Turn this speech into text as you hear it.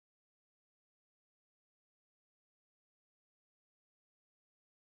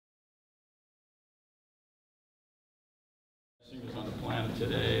musicians on the planet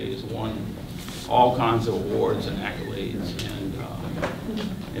today. He's won all kinds of awards and accolades,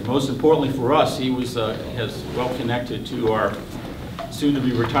 and most importantly for us, he was has well connected to our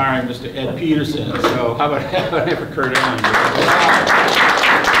soon-to-be retiring Mr. Ed Peterson. So how about for Kurt Elling?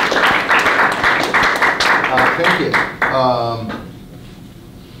 Thank you.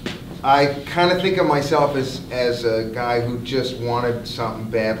 I kind of think of myself as a guy who just wanted something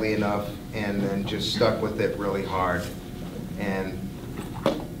badly enough and then just stuck with it really hard and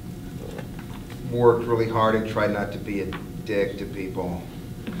worked really hard and tried not to be a dick to people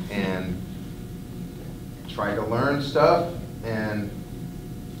and tried to learn stuff. And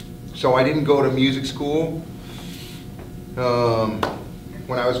so I didn't go to music school.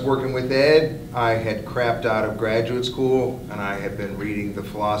 When I was working with Ed, I had crapped out of graduate school and I had been reading the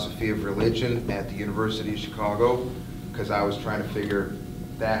philosophy of religion at the University of Chicago because I was trying to figure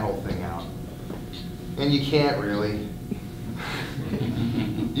that whole thing out. And you can't really.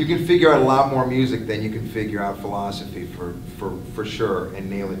 You can figure out a lot more music than you can figure out philosophy for sure and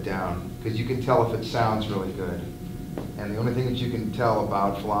nail it down, because you can tell if it sounds really good. And the only thing that you can tell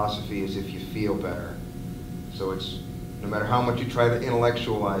about philosophy is if you feel better. So it's, no matter how much you try to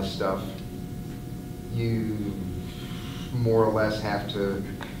intellectualize stuff, you more or less have to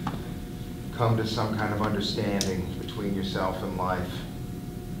come to some kind of understanding between yourself and life.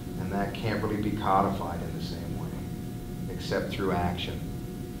 And that can't really be codified in the same way, except through action.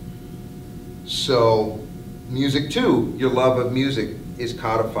 So music too, your love of music is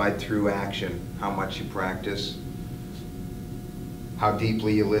codified through action. How much you practice, how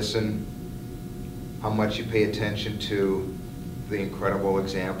deeply you listen, how much you pay attention to the incredible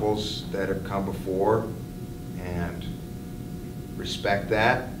examples that have come before, and respect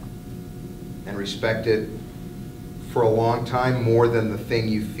that, and respect it for a long time more than the thing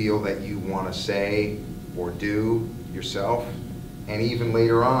you feel that you want to say or do yourself. And even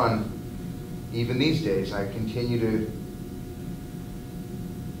later on, even these days, I continue to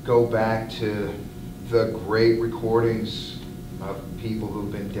go back to the great recordings of people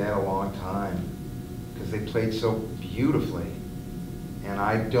who've been dead a long time, because they played so beautifully. And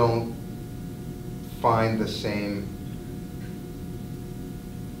I don't find the same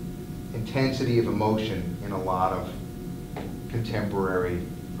intensity of emotion in a lot of contemporary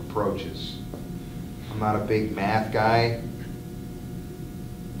approaches. I'm not a big math guy.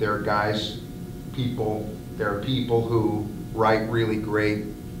 There are there are people who write really great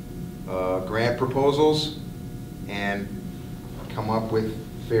grant proposals and come up with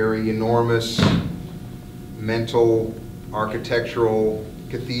very enormous mental architectural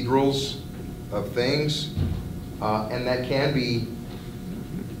cathedrals of things, and that can be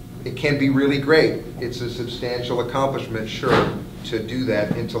really great. It's a substantial accomplishment, sure, to do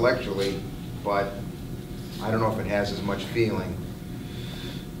that intellectually, but I don't know if it has as much feeling.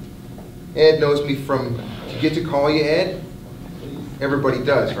 Ed knows me from, do you get to call you Ed? Everybody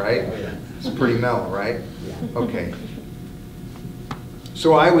does, right? It's pretty mellow, right? Okay.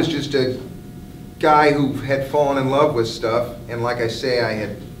 So I was just a guy who had fallen in love with stuff, and like I say, I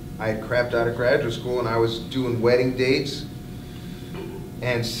had crapped out of graduate school and I was doing wedding dates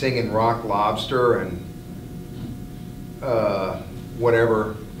and singing Rock Lobster and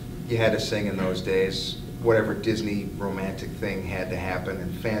whatever you had to sing in those days, whatever Disney romantic thing had to happen,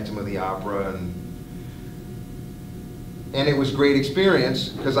 and Phantom of the Opera, and it was a great experience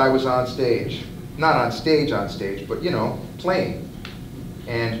because I was on stage. Not on stage, but you know, playing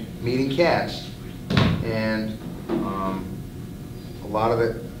and meeting cats. And a lot of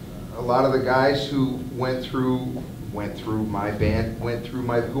the guys who went through my band,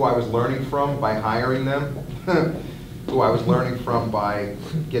 who I was learning from by hiring them, who I was learning from by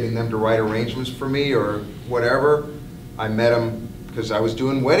getting them to write arrangements for me or whatever. I met them because I was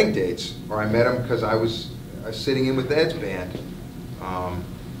doing wedding dates, or I met them because I was sitting in with Ed's band.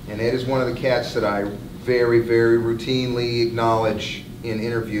 And Ed is one of the cats that I very, very routinely acknowledge in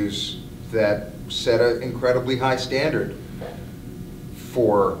interviews that set an incredibly high standard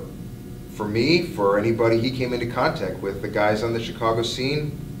for me, for anybody he came into contact with. The guys on the Chicago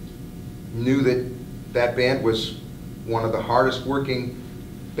scene knew that band was one of the hardest working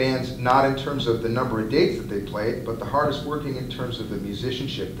bands, not in terms of the number of dates that they played, but the hardest working in terms of the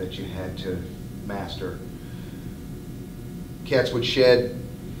musicianship that you had to master. Cats would shed,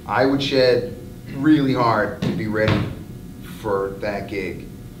 I would shed really hard to be ready for that gig.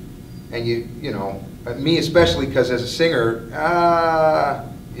 And you know, me especially, because as a singer,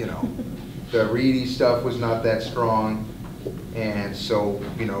 you know, the reedy stuff was not that strong, And so,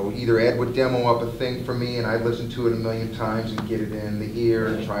 you know, either Ed would demo up a thing for me and I'd listen to it a million times and get it in the ear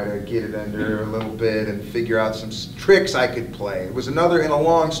and try to get it under a little bit and figure out some tricks I could play. It was another in a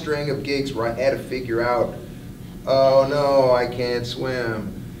long string of gigs where I had to figure out, oh no, I can't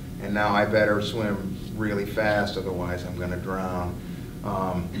swim. And now I better swim really fast, otherwise I'm gonna drown.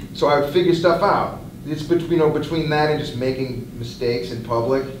 So I would figure stuff out. It's between that and just making mistakes in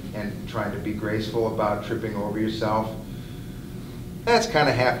public and trying to be graceful about tripping over yourself. That's kind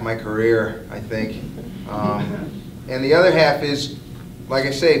of half my career, I think. And the other half is, like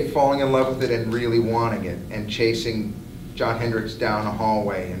I say, falling in love with it and really wanting it and chasing John Hendricks down a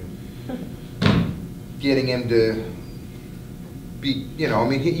hallway and getting him to be, you know, I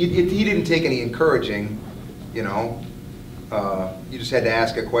mean, he didn't take any encouraging, you know. You just had to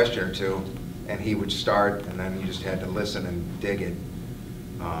ask a question or two and he would start and then you just had to listen and dig it.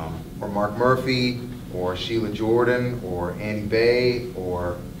 Or Mark Murphy, or Sheila Jordan, or Andy Bay,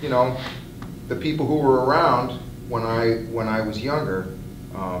 or, you know, the people who were around when I was younger,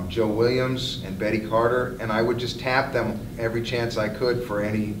 Joe Williams and Betty Carter, and I would just tap them every chance I could for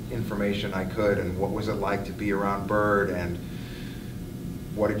any information I could, and what was it like to be around Bird, and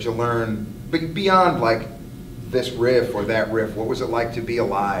what did you learn, beyond like this riff or that riff, what was it like to be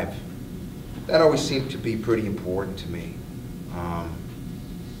alive? That always seemed to be pretty important to me.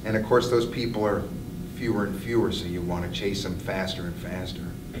 And of course those people are fewer and fewer, so you want to chase them faster and faster.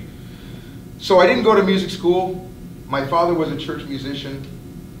 So I didn't go to music school. My father was a church musician,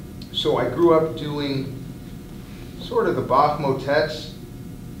 so I grew up doing sort of the Bach motets,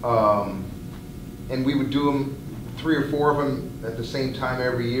 and we would do them, 3 or 4 of them at the same time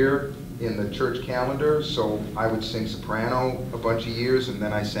every year in the church calendar. So I would sing soprano a bunch of years, and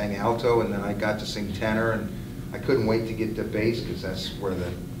then I sang alto, and then I got to sing tenor, and I couldn't wait to get to bass because that's where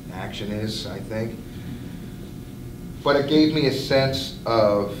the action is, I think. But it gave me a sense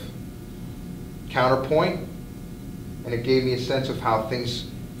of counterpoint, and it gave me a sense of how things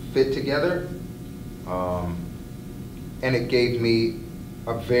fit together, and it gave me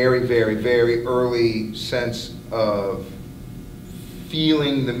a very, very, very early sense of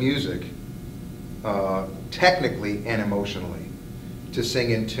feeling the music, technically and emotionally, to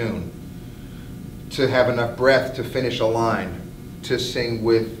sing in tune, to have enough breath to finish a line, to sing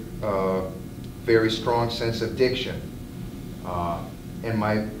with a very strong sense of diction. And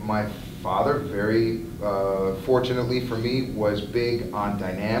my father, very fortunately for me, was big on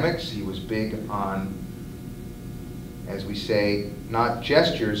dynamics. He was big on, as we say, not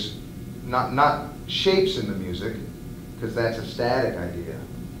gestures, not shapes in the music, because that's a static idea,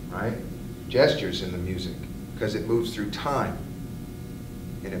 right? Gestures in the music, because it moves through time,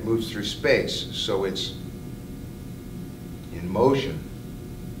 and it moves through space, so it's in motion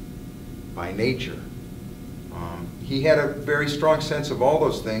by nature. He had a very strong sense of all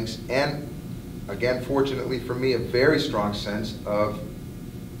those things, and again, fortunately for me, a very strong sense of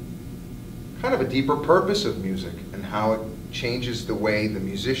kind of a deeper purpose of music and how it changes the way the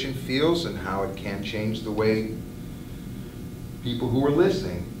musician feels and how it can change the way people who are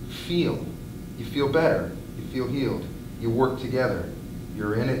listening feel. You feel better, you feel healed, you work together,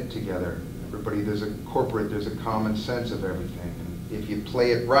 you're in it together. Everybody, there's a common sense of everything. And if you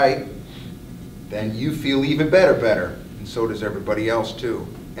play it right, then you feel even better, and so does everybody else too.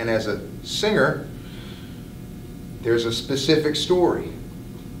 And as a singer, there's a specific story.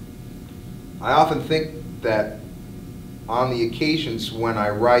 I often think that on the occasions when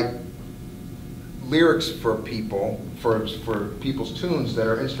I write lyrics for people, for people's tunes that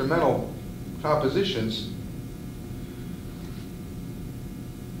are instrumental compositions,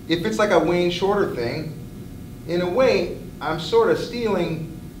 if it's like a Wayne Shorter thing, in a way, I'm sort of stealing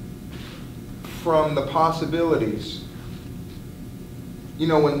from the possibilities. You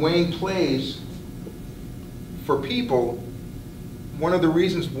know, when Wayne plays for people, one of the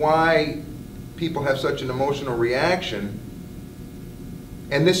reasons why people have such an emotional reaction,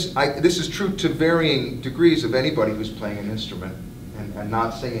 and this is true to varying degrees of anybody who's playing an instrument and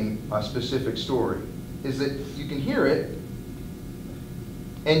not singing a specific story, is that you can hear it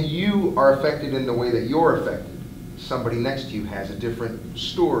and you are affected in the way that you're affected. Somebody next to you has a different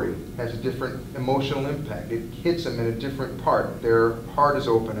story, has a different emotional impact. It hits them in a different part. Their heart is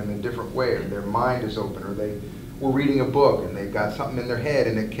open in a different way, or their mind is open, or they were reading a book and they've got something in their head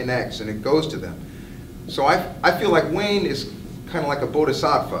and it connects and it goes to them. So I feel like Wayne is kind of like a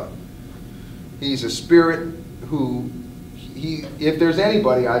bodhisattva. He's a spirit who, if there's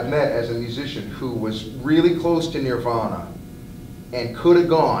anybody I've met as a musician who was really close to nirvana and could have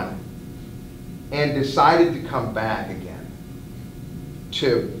gone and decided to come back again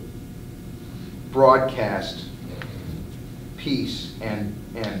to broadcast peace and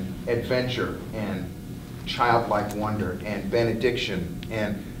adventure and childlike wonder and benediction,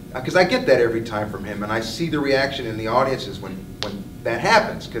 and because I get that every time from him, and I see the reaction in the audiences when that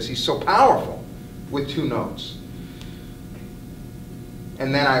happens, because he's so powerful with 2 notes.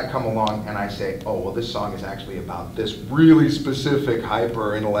 And then I come along and I say, oh, well, this song is actually about this really specific,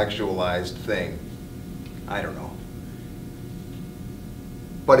 hyper-intellectualized thing. I don't know.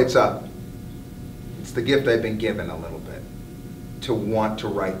 But it's the gift I've been given a little bit, to want to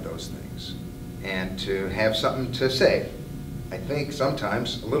write those things and to have something to say. I think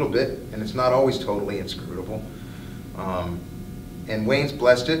sometimes a little bit, and it's not always totally inscrutable. And Wayne's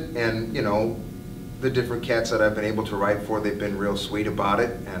blessed it, and you know, the different cats that I've been able to write for, they've been real sweet about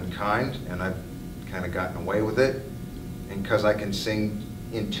it and kind, and I've kind of gotten away with it. And because I can sing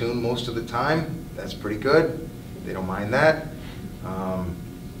in tune most of the time, that's pretty good. They don't mind that.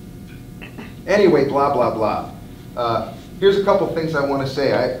 Anyway, blah, blah, blah. Here's a couple things I want to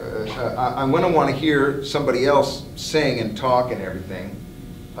say. I'm going to want to hear somebody else sing and talk and everything.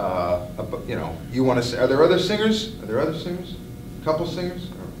 You know, you want to say, are there other singers? Are there other singers? A couple singers?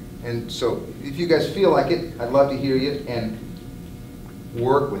 And so if you guys feel like it, I'd love to hear you and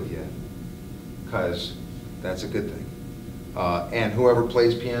work with you, because that's a good thing. And whoever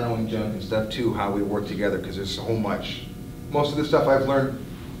plays piano and junk and stuff too, how we work together, because there's so much. Most of the stuff I've learned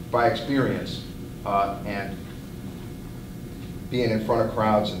by experience and being in front of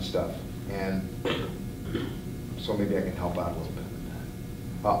crowds and stuff. And so maybe I can help out a little bit with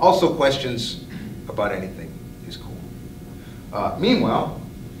that. Also, questions about anything is cool. Meanwhile,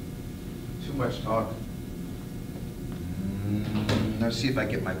 too much talk. Let's see if I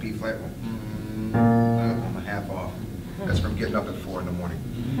get my B flat one. I'm a half off. That's from getting up at 4 in the morning.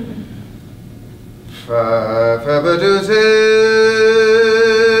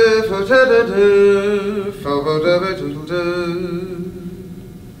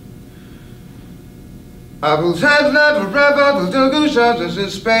 I will have not forever to do shots in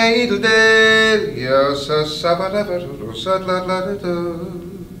Spain today. Yes,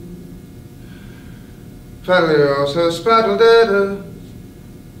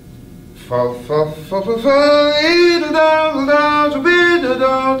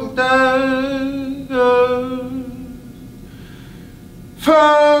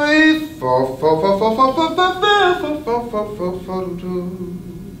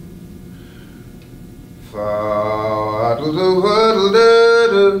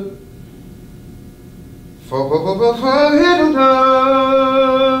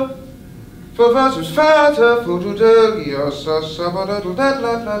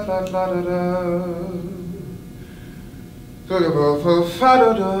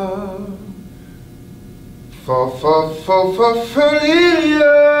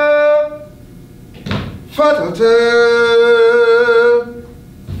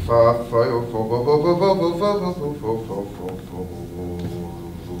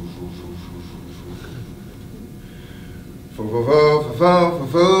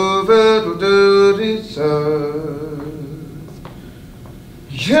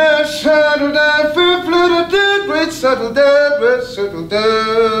 yes, settle down, flutter, dead, great, settle down, red, settle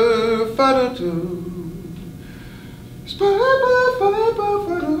down, fatter too.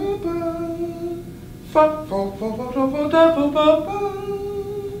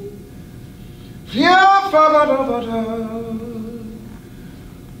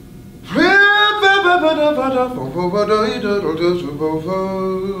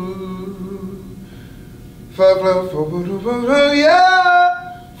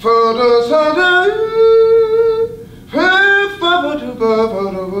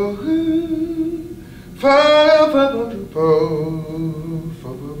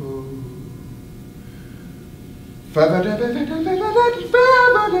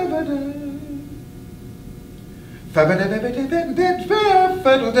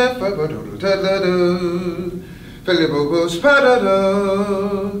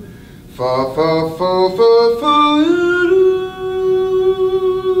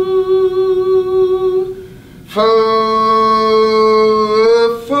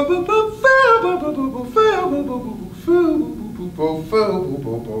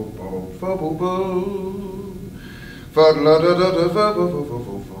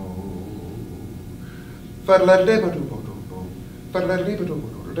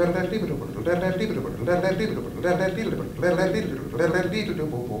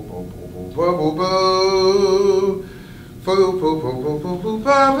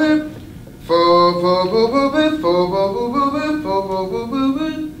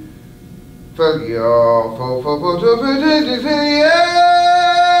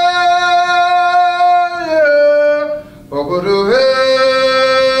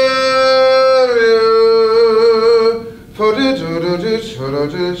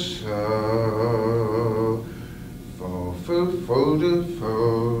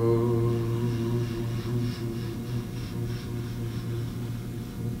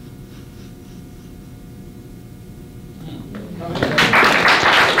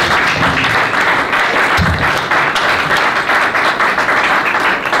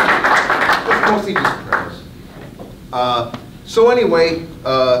 Mostly just prayers. So anyway,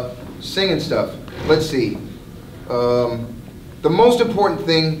 singing stuff. Let's see. The most important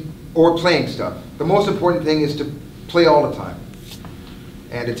thing, or playing stuff, the most important thing is to play all the time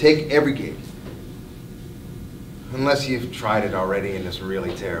and to take every gig. Unless you've tried it already and it's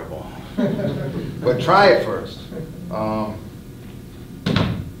really terrible. But try it first.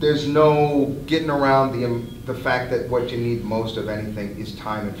 There's no getting around the fact that what you need most of anything is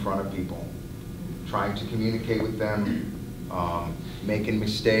time in front of people. Trying to communicate with them, making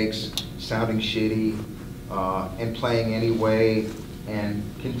mistakes, sounding shitty, and playing anyway, and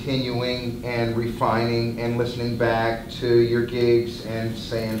continuing and refining and listening back to your gigs and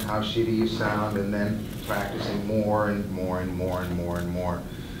saying how shitty you sound, and then practicing more and more and more and more and more.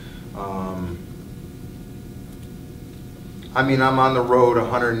 I mean, I'm on the road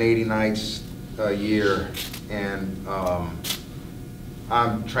 180 nights a year, and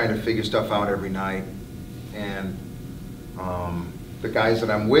I'm trying to figure stuff out every night. And the guys that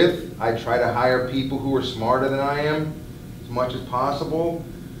I'm with, I try to hire people who are smarter than I am as much as possible.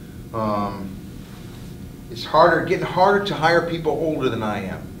 It's getting harder to hire people older than I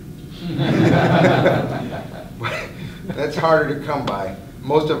am. That's harder to come by.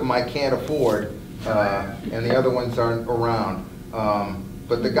 Most of them I can't afford, and the other ones aren't around.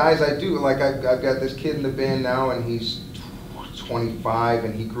 But the guys I do, like I've got this kid in the band now, and he's 25,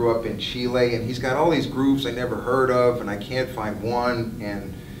 and he grew up in Chile, and he's got all these grooves I never heard of, and I can't find one,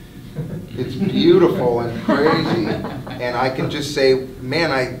 and it's beautiful and crazy. And I can just say,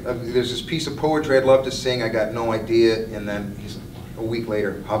 man, there's this piece of poetry I'd love to sing, I got no idea, and then he's a week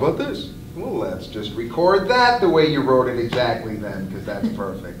later, how about this? Well, let's just record that the way you wrote it exactly then, because that's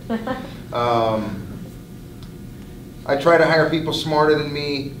perfect. I try to hire people smarter than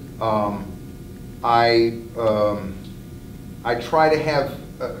me. I try to have,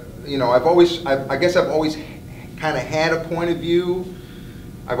 you know, I guess I've always kind of had a point of view.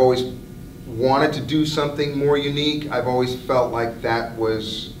 I've always wanted to do something more unique. I've always felt like that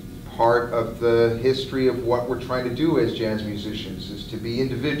was part of the history of what we're trying to do as jazz musicians, is to be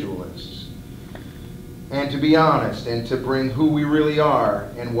individualists and to be honest and to bring who we really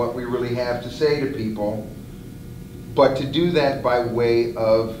are and what we really have to say to people, but to do that by way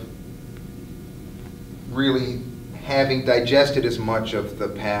of really having digested as much of the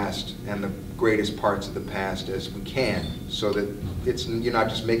past and the greatest parts of the past as we can, so that you're not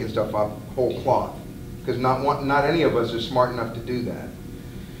just making stuff up whole cloth, because not any of us are smart enough to do that.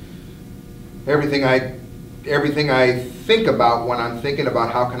 Everything I think about when I'm thinking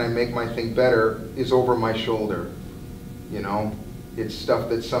about how can I make my thing better is over my shoulder. You know, it's stuff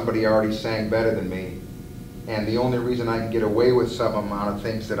that somebody already sang better than me, and the only reason I can get away with some amount of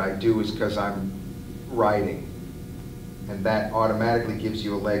things that I do is because I'm writing. And that automatically gives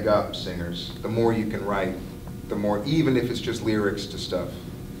you a leg up, singers. The more you can write, the more, even if it's just lyrics to stuff.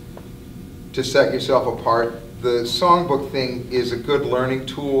 To set yourself apart, the songbook thing is a good learning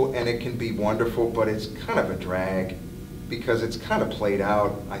tool, and it can be wonderful, but it's kind of a drag because it's kind of played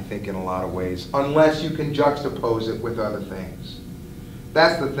out, I think, in a lot of ways, unless you can juxtapose it with other things.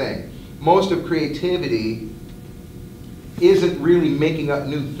 That's the thing. Most of creativity isn't really making up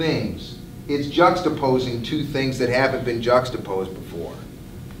new things. It's juxtaposing two things that haven't been juxtaposed before.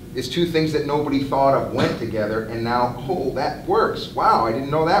 It's two things that nobody thought of went together, and now, oh, that works. Wow, I didn't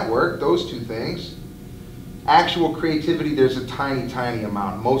know that worked, those two things. Actual creativity, there's a tiny, tiny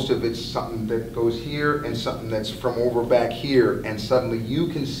amount. Most of it's something that goes here and something that's from over back here, and suddenly you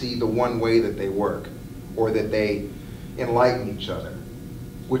can see the one way that they work, or that they enlighten each other.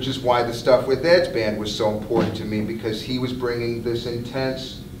 Which is why the stuff with Ed's band was so important to me, because he was bringing this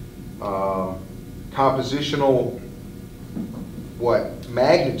intense compositional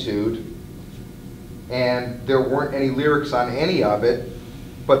magnitude, and there weren't any lyrics on any of it,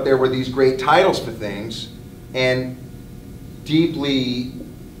 but there were these great titles for things and deeply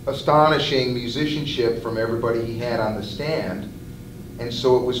astonishing musicianship from everybody he had on the stand. And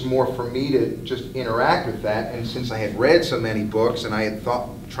so it was more for me to just interact with that, and since I had read so many books and I had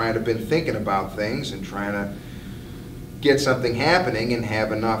been thinking about things and trying to get something happening and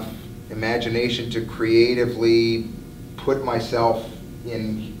have enough imagination to creatively put myself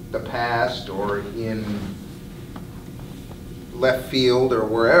in the past or in left field or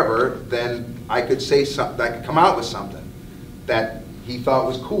wherever, then I could say something, I could come out with something that he thought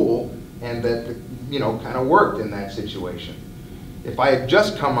was cool and that, you know, kind of worked in that situation. If I had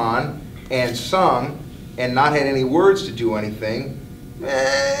just come on and sung and not had any words to do anything,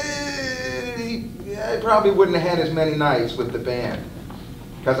 I probably wouldn't have had as many nights with the band.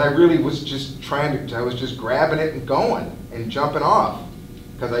 Because I really was just I was just grabbing it and going and jumping off.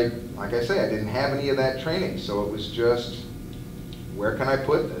 Because like I say, I didn't have any of that training, so it was just, where can I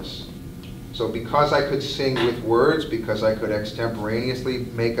put this? So because I could sing with words, because I could extemporaneously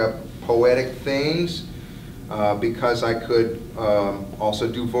make up poetic things, because I could also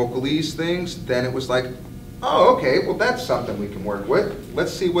do vocalese things, then it was like, oh, okay, well that's something we can work with.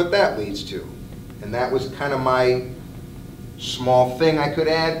 Let's see what that leads to. And that was kind of my small thing I could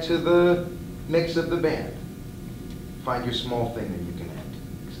add to the mix of the band. Find your small thing that you can add to the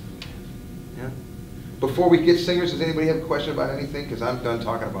mix of the band. Yeah? Before we get singers, does anybody have a question about anything? Because I'm done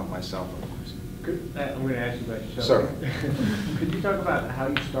talking about myself. I'm going to ask you about yourself. Sorry. Could you talk about how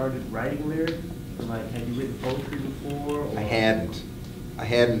you started writing lyrics? Like, had you written poetry before? Or? I hadn't.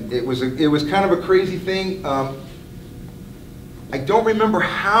 It was kind of a crazy thing. I don't remember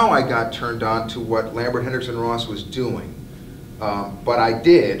how I got turned on to what Lambert Hendrickson Ross was doing, but I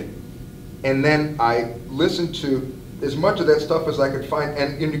did. And then I listened to as much of that stuff as I could find.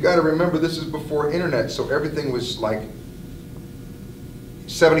 And you got to remember, this is before internet, so everything was like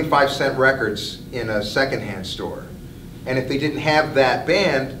 75-cent records in a secondhand store. And if they didn't have that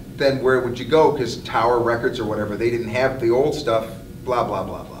band, then where would you go? Because Tower Records or whatever, they didn't have the old stuff, blah, blah,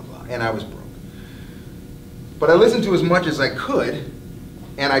 blah, blah, blah. And I was broke. But I listened to as much as I could,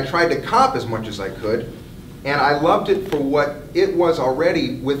 and I tried to comp as much as I could, and I loved it for what it was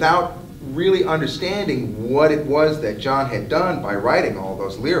already without really understanding what it was that John had done by writing all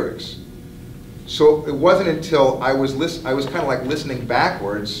those lyrics. So it wasn't until I was kind of like listening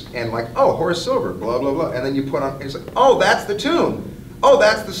backwards and like, oh, Horace Silver, blah, blah, blah. And then you put on, and it's like, oh, that's the tune. Oh,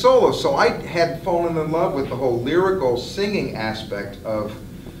 that's the solo. So I had fallen in love with the whole lyrical singing aspect of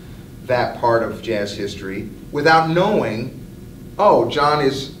that part of jazz history without knowing, oh, John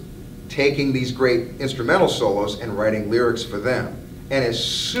is taking these great instrumental solos and writing lyrics for them. And as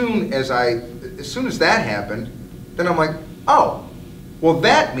soon as that happened, then I'm like, oh, well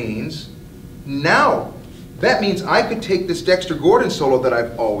that means I could take this Dexter Gordon solo that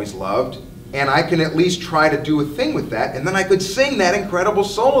I've always loved, and I can at least try to do a thing with that, and then I could sing that incredible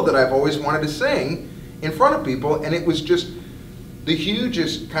solo that I've always wanted to sing in front of people, and it was just the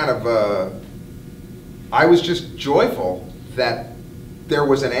hugest kind of, I was just joyful that there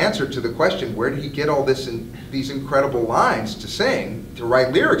was an answer to the question, where did he get all these incredible lines to sing, to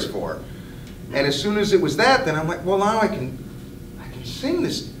write lyrics for? And as soon as it was that, then I'm like, well, now I can sing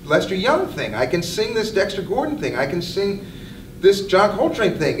this Lester Young thing, I can sing this Dexter Gordon thing, I can sing this John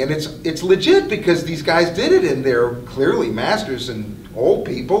Coltrane thing, and it's legit because these guys did it, and they're clearly masters and old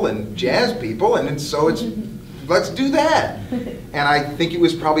people and jazz people, and so it's, let's do that. And I think it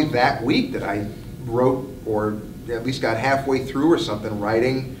was probably that week that I wrote, or at least got halfway through or something,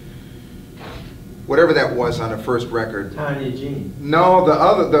 writing whatever that was on the first record. Tanya Jean. No,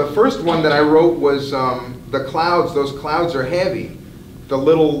 the first one that I wrote was The Clouds, Those Clouds Are Heavy. The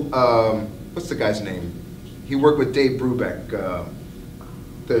little, what's the guy's name? He worked with Dave Brubeck,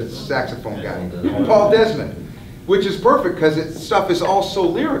 the saxophone guy. Paul Desmond, which is perfect because stuff is all so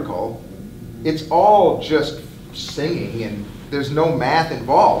lyrical. It's all just singing and there's no math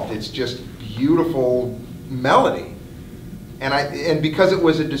involved. It's just beautiful melody. And because it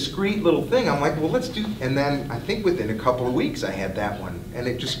was a discrete little thing, I'm like, well, let's do, and then I think within a couple of weeks I had that one, and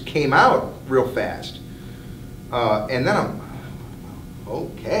it just came out real fast. And then I'm,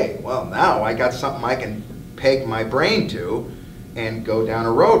 okay, well now I got something I can peg my brain to and go down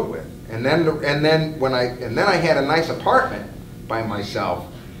a road with. And then I had a nice apartment by myself.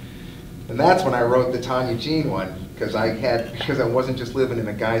 And that's when I wrote the Tanya Jean one, because I wasn't just living in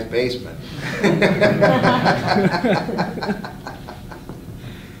a guy's basement.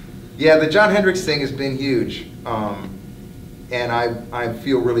 Yeah, the John Hendricks thing has been huge. And I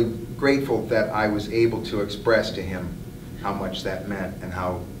feel really grateful that I was able to express to him how much that meant and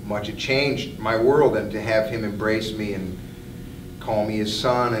how much it changed my world, and to have him embrace me and call me his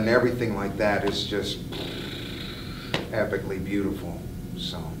son and everything like that is just epically beautiful.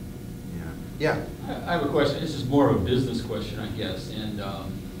 So, yeah. I have a question. This is more of a business question, I guess. And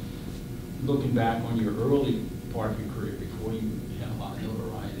looking back on your early part of your career, before you had a lot of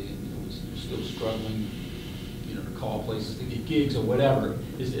notoriety and you're still struggling, to call places to get gigs or whatever,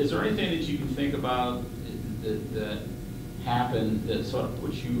 is there anything that you can think about that happened that sort of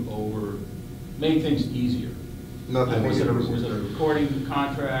put you over, made things easier Nothing. And was it a recording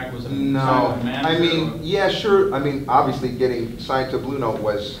contract? Was it a No, signed with a manager? I mean, yeah, sure. I mean, obviously, getting signed to Blue Note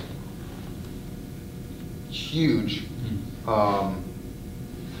was huge. Let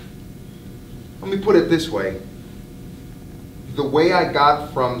me put it this way. The way I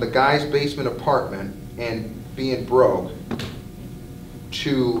got from the guy's basement apartment and being broke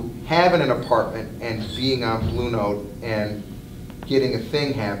to having an apartment and being on Blue Note and getting a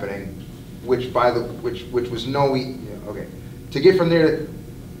thing happening, which was okay. To get from there to,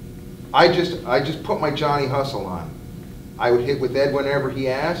 I just put my Johnny Hustle on. I would hit with Ed whenever he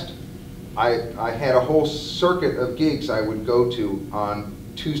asked. I had a whole circuit of gigs I would go to. On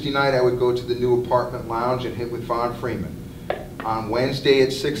Tuesday night, I would go to the new apartment lounge and hit with Von Freeman. On Wednesday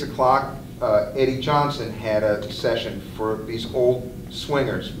at 6 o'clock, Eddie Johnson had a session for these old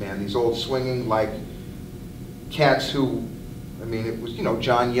swingers, man, these old swinging like cats who, I mean, it was, you know,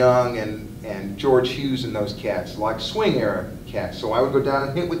 John Young and George Hughes and those cats, like swing era cats. So I would go down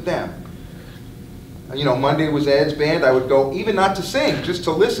and hit with them. You know, Monday was Ed's band. I would go, even not to sing, just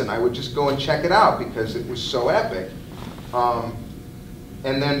to listen. I would just go and check it out because it was so epic.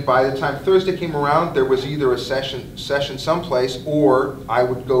 And then by the time Thursday came around, there was either a session someplace, or I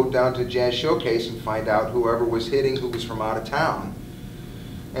would go down to Jazz Showcase and find out whoever was hitting, who was from out of town.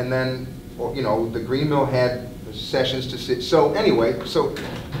 And then, you know, the Green Mill had sessions to sit. So anyway, so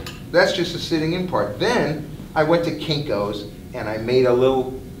that's just the sitting in part. Then I went to Kinko's and I made a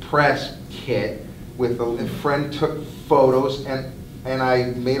little press kit with a friend took photos, and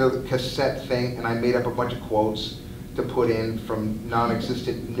I made a cassette thing, and I made up a bunch of quotes to put in from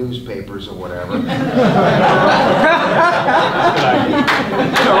non-existent newspapers or whatever. You know,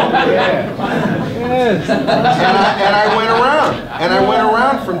 and I went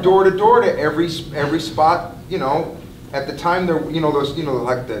around from door to door to every spot. You know, at the time there, you know, those, you know,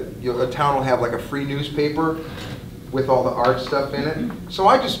 like a town will have like a free newspaper with all the art stuff in it. So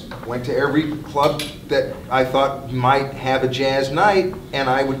I just went to every club that I thought might have a jazz night, and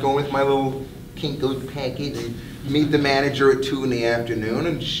I would go with my little Kinko's packet and meet the manager at 2 in the afternoon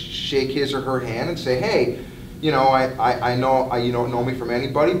and shake his or her hand and say, hey, you know, I know you don't know me from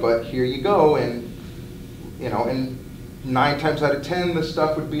anybody, but here you go. And, you know, and 9 times out of 10, the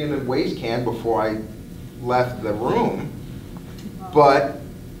stuff would be in the waste can before I left the room. But,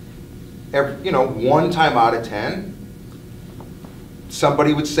 you know, 1 time out of 10,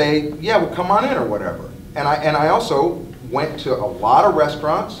 somebody would say, yeah, well, come on in or whatever. And I also went to a lot of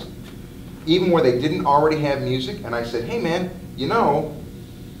restaurants, even where they didn't already have music, and I said, hey man, you know,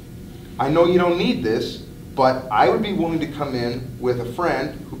 I know you don't need this, but I would be willing to come in with a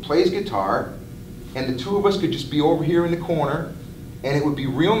friend who plays guitar, and the 2 of us could just be over here in the corner, and it would be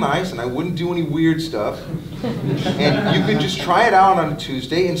real nice, and I wouldn't do any weird stuff, and you could just try it out on a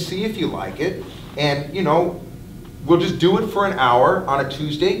Tuesday and see if you like it, and you know, we'll just do it for an hour on a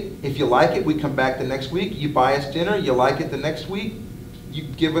Tuesday. If you like it, we come back the next week, you buy us dinner, you like it the next week, you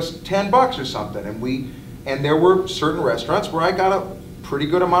give us $10 or something. And there were certain restaurants where I got a pretty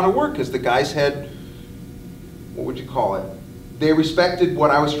good amount of work because the guys had, what would you call it? They respected what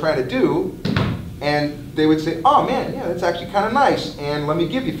I was trying to do, and they would say, oh man, yeah, that's actually kind of nice, and let me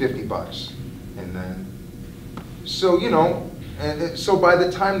give you $50. And then, so, you know, and so by the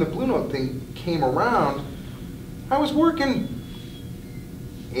time the Blue Note thing came around, I was working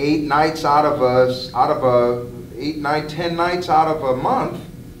 8 nights out of 8, 9, 10 nights out of a month,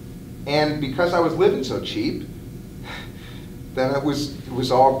 and because I was living so cheap, then it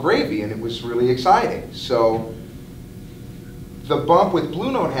was all gravy, and it was really exciting. So the bump with Blue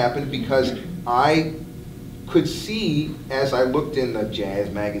Note happened because I could see, as I looked in the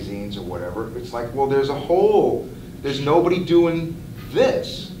jazz magazines or whatever, it's like, well, there's nobody doing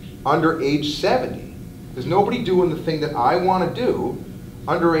this under age 70. There's nobody doing the thing that I want to do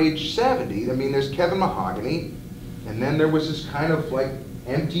under age 70. I mean, there's Kevin Mahogany, and then there was this kind of like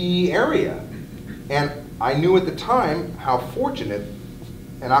empty area. And I knew at the time how fortunate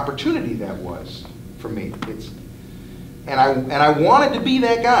an opportunity that was for me. And I wanted to be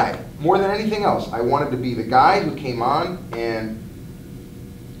that guy more than anything else. I wanted to be the guy who came on and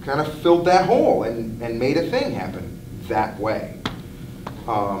kind of filled that hole and made a thing happen that way.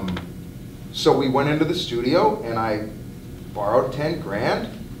 So we went into the studio and I borrowed 10 grand,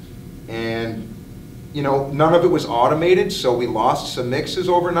 and you know, none of it was automated, so we lost some mixes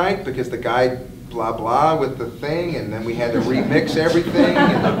overnight because the guy blah blah with the thing, and then we had to remix everything.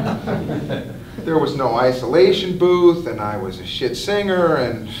 And there was no isolation booth, and I was a shit singer,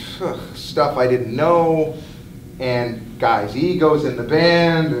 and stuff I didn't know, and guys' egos in the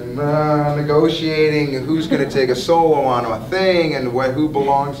band, and negotiating who's going to take a solo on a thing, and who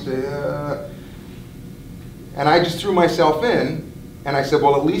belongs to. And I just threw myself in, and I said,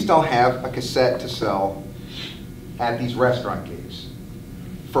 well, at least I'll have a cassette to sell at these restaurant gigs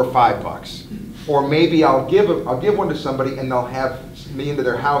for $5. Or maybe I'll give one to somebody and they'll have me into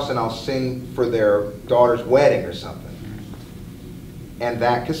their house and I'll sing for their daughter's wedding or something. And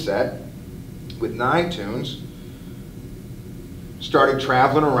that cassette with 9 tunes started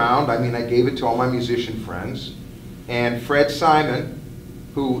traveling around. I mean, I gave it to all my musician friends. And Fred Simon,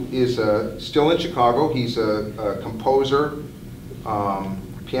 who is still in Chicago, he's a composer,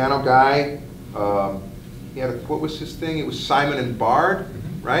 piano guy. He had what was his thing? It was Simon and Bard,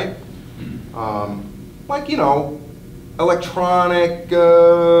 right? Like, you know, electronic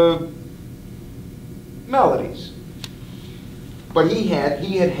melodies. But he had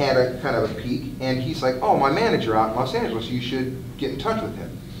a kind of a peak, and he's like, oh, my manager out in Los Angeles, you should get in touch with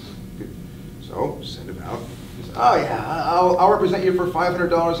him. So, send him out. He said, oh yeah, I'll represent you for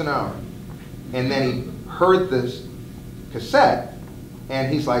 $500 an hour. And then he heard this cassette, and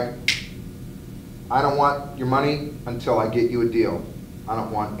he's like, I don't want your money until I get you a deal. I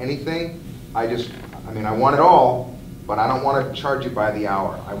don't want anything. I want it all, but I don't want to charge you by the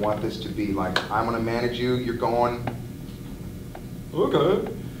hour. I want this to be like, I'm going to manage you, you're going,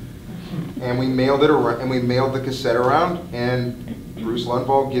 okay. And we mailed it around, and we mailed the cassette around, and Bruce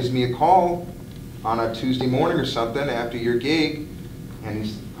Lundvall gives me a call on a Tuesday morning or something after your gig, and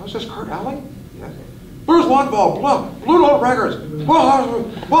he's, how's this, Kurt Elling? Yes. Bruce Lundvall, Blue Note Records.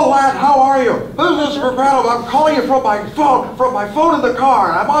 Well, lad, how are you? This is Roberto. I'm calling you from my phone in the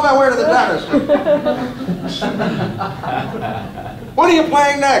car, and I'm on my way to the dentist. When are you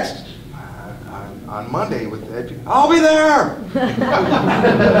playing next? On Monday with Ed. I'll be there.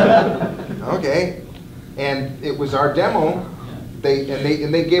 Okay, and it was our demo. They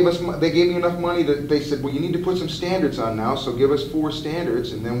gave me enough money that they said, well, you need to put some standards on now, so give us 4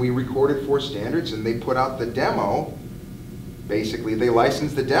 standards, and then we recorded 4 standards, and they put out the demo. Basically, they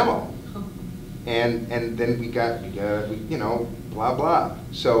licensed the demo, and then we got you know, blah blah.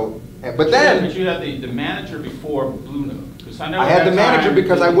 So, but then you had the manager before Blue Note. I had the manager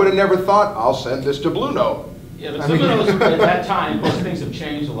because I would have never thought I'll send this to Blue Note. Yeah, but Blue Note at that time, most things have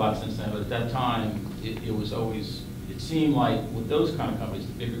changed a lot since then. But at that time, it was always. It seemed like with those kind of companies,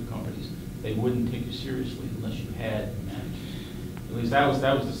 the bigger companies, they wouldn't take you seriously unless you had a manager. At least that was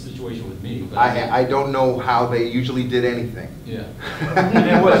the situation with me. But I don't know how they usually did anything. Yeah.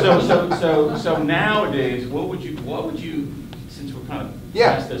 And so nowadays, what would you since we're kind of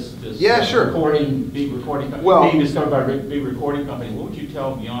past this sure. big recording company, well, being discovered by a big recording company, what would you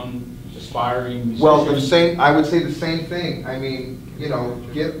tell young aspiring musicians? Well, I would say the same thing. I mean, you know,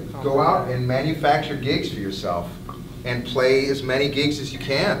 go out and manufacture gigs for yourself and play as many gigs as you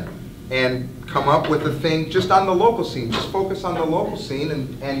can and come up with a thing just on the local scene. Just focus on the local scene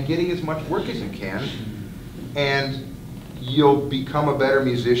and getting as much work as you can, and you'll become a better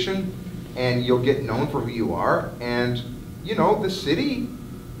musician and you'll get known for who you are. And you know, the city,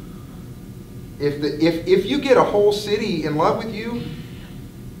 if you get a whole city in love with you,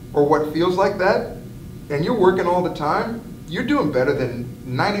 or what feels like that, and you're working all the time, you're doing better than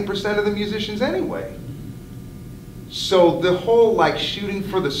 90% of the musicians anyway. So the whole like shooting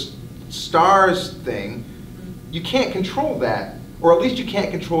for the stars thing, you can't control that, or at least you can't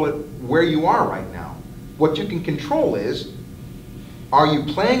control it where you are right now. What you can control is, are you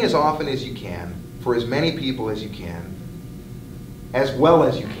playing as often as you can, for as many people as you can, as well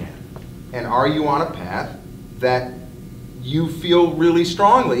as you can? And are you on a path that you feel really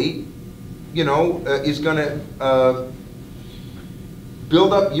strongly, you know, is going to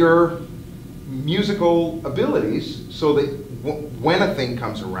build up your musical abilities so that when a thing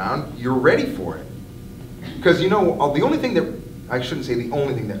comes around, you're ready for it. Because, you know, the only thing that, I shouldn't say the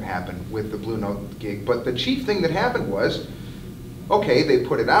only thing that happened with the Blue Note gig, but the chief thing that happened was, okay, they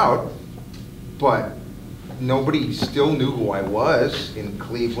put it out, but nobody still knew who I was in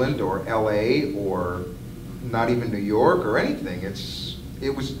Cleveland or LA or not even New York or anything.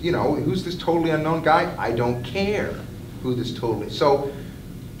 It was, you know, who's this totally unknown guy? I don't care who this totally. So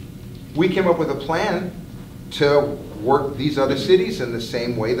we came up with a plan to work these other cities in the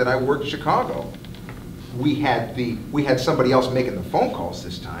same way that I worked Chicago. We had somebody else making the phone calls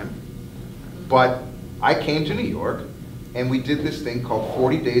this time, but I came to New York and we did this thing called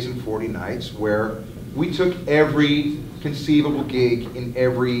 40 Days and 40 Nights, where we took every conceivable gig in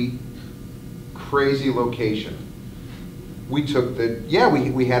every crazy location. We took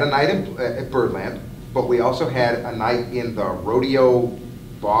we had a night at Birdland, but we also had a night in the rodeo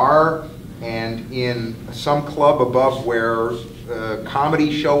bar and in some club above where a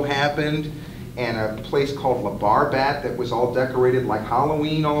comedy show happened, and a place called La Bar Bat that was all decorated like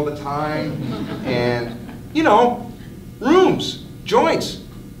Halloween all the time. And you know, rooms, joints,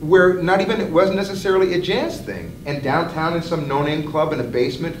 where it wasn't necessarily a jazz thing. And downtown in some no-name club in a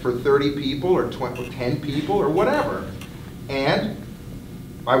basement for 30 people or 10 people or whatever. And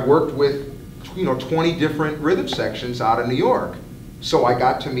I worked with, you know, 20 different rhythm sections out of New York. So I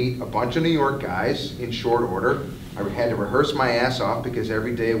got to meet a bunch of New York guys in short order. I had to rehearse my ass off because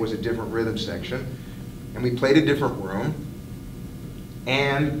every day it was a different rhythm section. And we played a different room.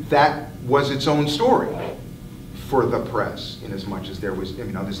 And that was its own story for the press, in as much as there was, you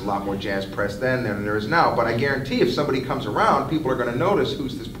know, there's a lot more jazz press then than there is now. But I guarantee if somebody comes around, people are going to notice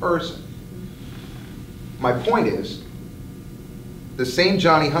who's this person. My point is, the same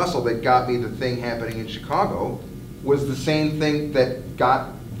Johnny Hustle that got me the thing happening in Chicago was the same thing that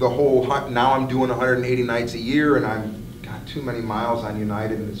got the whole, now I'm doing 180 nights a year and I've got too many miles on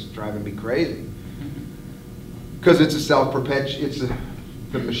United and it's driving me crazy. Because it's a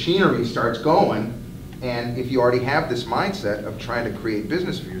the machinery starts going, and if you already have this mindset of trying to create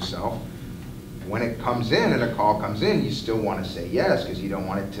business for yourself, when it comes in and a call comes in, you still want to say yes because you don't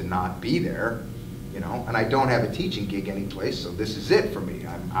want it to not be there, you know. And I don't have a teaching gig anyplace, so this is it for me.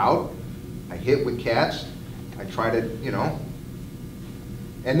 I'm out, I hit with cats, I try to, you know,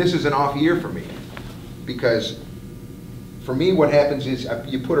 and this is an off year for me because for me what happens is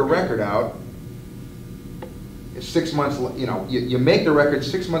you put a record out, 6 months, you know, you make the record,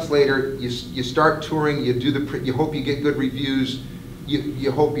 6 months later, you start touring, you hope you get good reviews,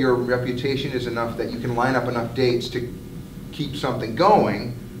 you hope your reputation is enough that you can line up enough dates to keep something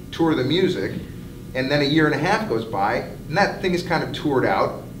going, tour the music, and then a year and a half goes by, and that thing is kind of toured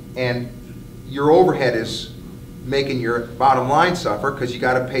out, and your overhead is making your bottom line suffer because you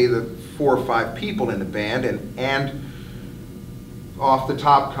got to pay the 4 or 5 people in the band, and off the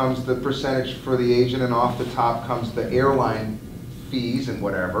top comes the percentage for the agent, and off the top comes the airline fees and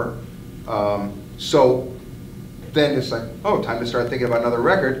whatever. So then it's like, oh, time to start thinking about another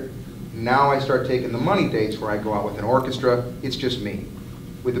record. Now I start taking the money dates where I go out with an orchestra. It's just me.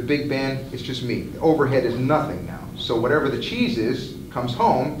 With a big band, it's just me. The overhead is nothing now. So whatever the cheese is comes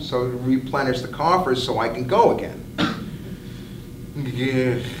home, so to replenish the coffers so I can go again.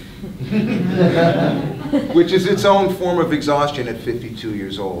 Which is its own form of exhaustion at 52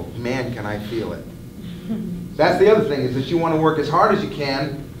 years old. Man, can I feel it. That's the other thing, is that you want to work as hard as you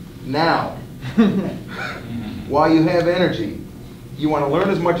can now, while you have energy. You want to learn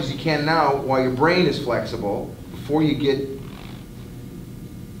as much as you can now while your brain is flexible, before you get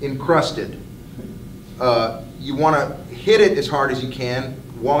encrusted. You want to hit it as hard as you can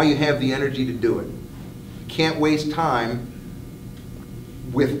while you have the energy to do it. You can't waste time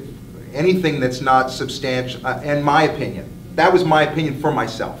with anything that's not substantial, in my opinion. That was my opinion for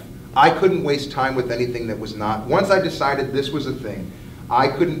myself. I couldn't waste time with anything that was not, once I decided this was a thing, I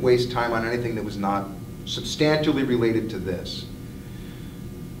couldn't waste time on anything that was not substantially related to this.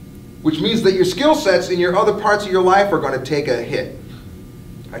 Which means that your skill sets in your other parts of your life are going to take a hit.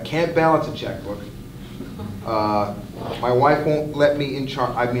 I can't balance a checkbook. My wife won't let me in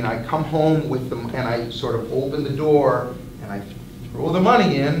charge. I mean, I come home with them and I sort of open the door and I throw the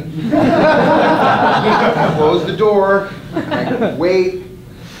money in, I close the door, and I wait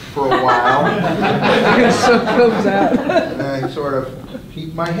for a while. So it comes out. And I sort of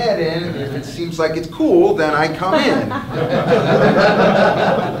keep my head in, and if it seems like it's cool, then I come in. And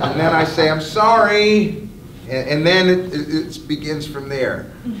then I say, I'm sorry, and then it begins from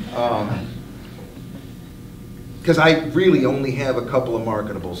there. Because I really only have a couple of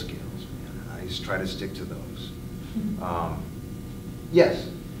marketable skills. I just try to stick to those. Yes?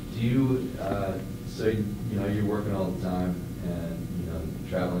 Do you, so you know, you're working all the time and, you know,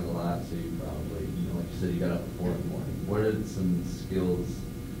 traveling a lot, so you probably, you know, like you said, you got up at 4 in the morning. What are some skills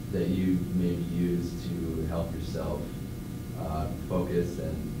that you maybe use to help yourself focus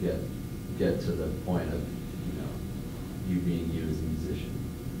and get to the point of, you know, you being you as a musician?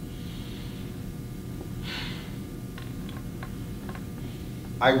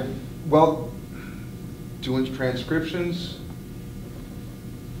 Well, doing transcriptions,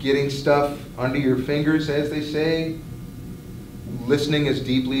 getting stuff under your fingers, as they say, listening as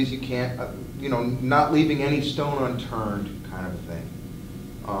deeply as you can, you know, not leaving any stone unturned, kind of a thing.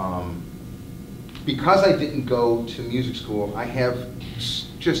 Because I didn't go to music school, I have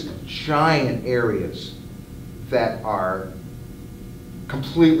just giant areas that are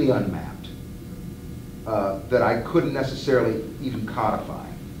completely unmapped, that I couldn't necessarily even codify.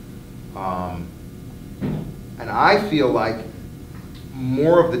 And I feel like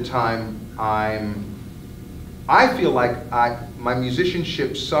more of the time I feel like my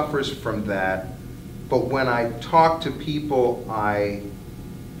musicianship suffers from that, but when I talk to people I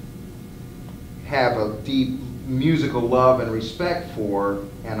have a deep musical love and respect for,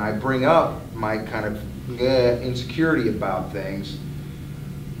 and I bring up my kind of insecurity about things,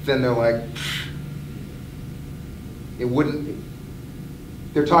 then they're like, it wouldn't,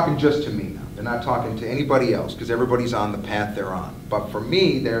 they're talking just to me now. They're not talking to anybody else, because everybody's on the path they're on. But for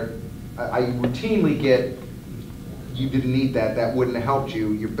me, I routinely get, you didn't need that, that wouldn't have helped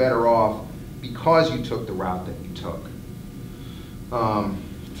you, you're better off because you took the route that you took.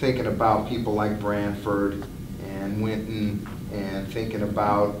 Thinking about people like Branford and Winton, and thinking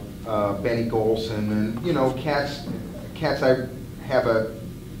about Benny Golson, and you know, cats I have a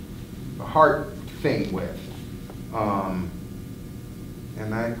heart thing with. And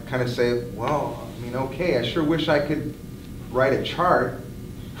I kind of say, well, I mean, okay, I sure wish I could write a chart.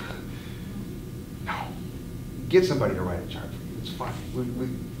 No, get somebody to write a chart for you. It's fine.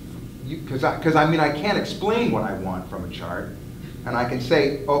 Because I mean, I can't explain what I want from a chart, and I can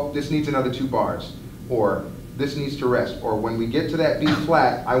say, oh, this needs another 2 bars, or this needs to rest, or when we get to that B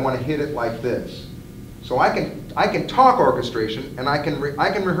flat, I want to hit it like this. So I can talk orchestration, and I can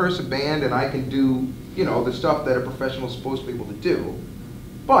rehearse a band, and I can do, you know, the stuff that a professional is supposed to be able to do.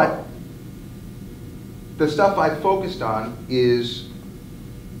 But the stuff I focused on is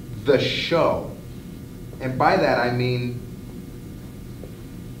the show. And by that I mean,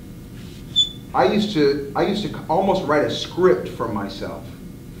 I used to almost write a script for myself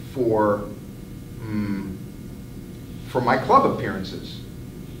for my club appearances,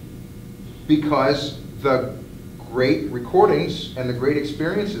 because the great recordings and the great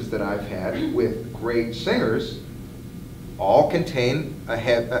experiences that I've had with great singers all contain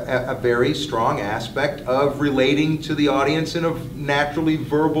a very strong aspect of relating to the audience in a naturally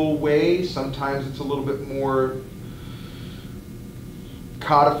verbal way. Sometimes it's a little bit more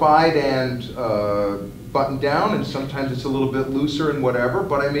codified and buttoned down, and sometimes it's a little bit looser and whatever.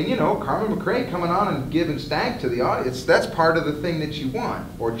 But I mean, you know, Carmen McRae coming on and giving stank to the audience, that's part of the thing that you want.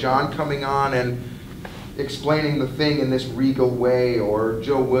 Or John coming on and explaining the thing in this regal way, or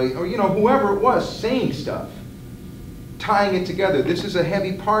Joe Williams, or you know, whoever it was saying stuff, tying it together. This is a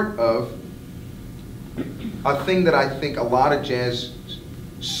heavy part of a thing that I think a lot of jazz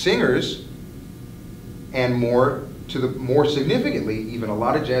singers, and more significantly, even a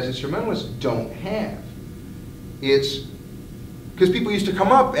lot of jazz instrumentalists don't have. It's because people used to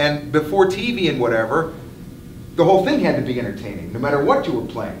come up, and before TV and whatever, the whole thing had to be entertaining, no matter what you were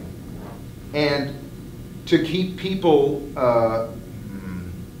playing. And to keep people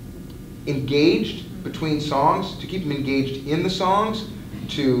engaged between songs, to keep them engaged in the songs,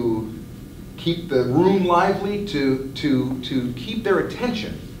 to keep the room lively, to keep their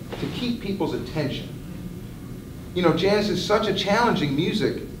attention, to keep people's attention. You know, jazz is such a challenging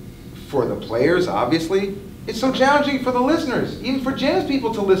music for the players, obviously. It's so challenging for the listeners. Even for jazz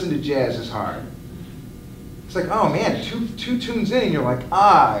people to listen to jazz is hard. It's like, oh man, two tunes in, and you're like,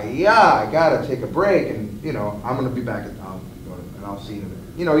 yeah, I gotta take a break, and you know, I'm gonna be back, and I'll see you in a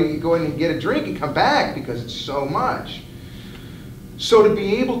minute. You know, you go in and get a drink and come back because it's so much. So to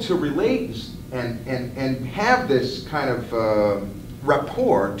be able to relate and have this kind of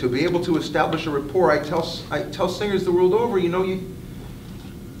rapport, to be able to establish a rapport, I tell singers the world over, you know, you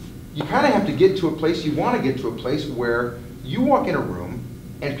kind of have to get to a place, you want to get to a place where you walk in a room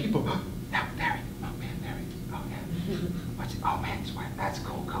and people, oh, Barry, oh man, Barry, oh yeah, what's it? Oh man, he's wearing, that's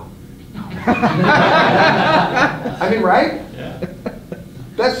cool. Oh, I mean, right? Yeah.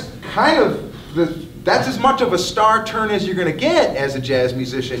 That's kind of that's as much of a star turn as you're going to get as a jazz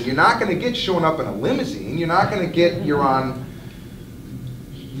musician. You're not going to get showing up in a limousine. You're not going to get, you're on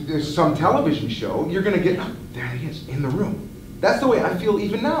some television show. You're going to get, oh, there he is, in the room. That's the way I feel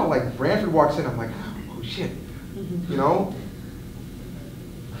even now. Like, Branford walks in, I'm like, oh shit, you know?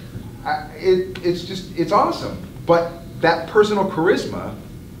 It's awesome. But that personal charisma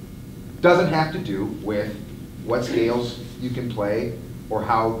doesn't have to do with what scales you can play, or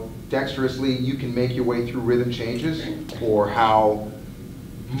how dexterously you can make your way through rhythm changes, or how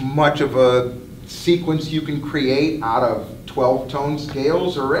much of a sequence you can create out of 12-tone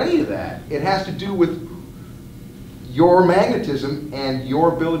scales, or any of that. It has to do with your magnetism and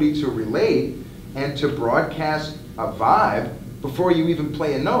your ability to relate and to broadcast a vibe before you even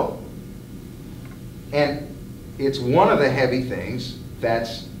play a note. And it's one of the heavy things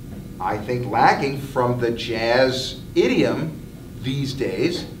that's, I think, lacking from the jazz idiom these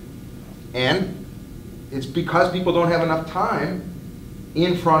days, and it's because people don't have enough time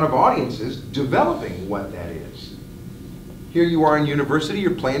in front of audiences developing what that is. Here you are in university,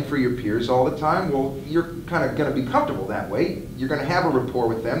 you're playing for your peers all the time. Well, you're kind of going to be comfortable that way. You're going to have a rapport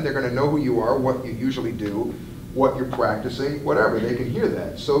with them. They're going to know who you are, what you usually do, what you're practicing, whatever, they can hear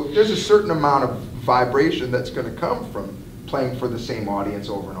that. So there's a certain amount of vibration that's going to come from playing for the same audience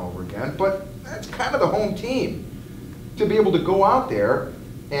over and over again, but that's kind of the home team. To be able to go out there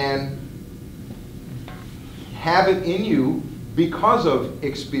and have it in you because of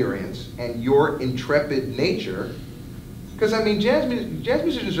experience and your intrepid nature. Because I mean, jazz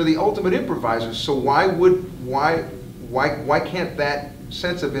musicians are the ultimate improvisers, so why can't that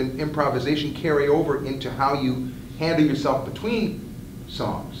sense of improvisation carry over into how you handle yourself between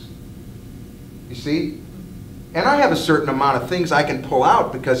songs? You see? And I have a certain amount of things I can pull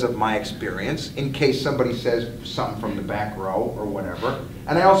out because of my experience in case somebody says something from the back row or whatever.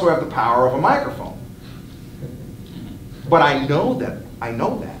 And I also have the power of a microphone. But I know that,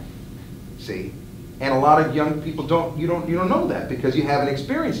 see? And a lot of young people you don't know that because you haven't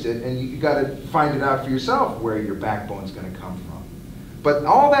experienced it, and you got to find it out for yourself where your backbone's going to come from. But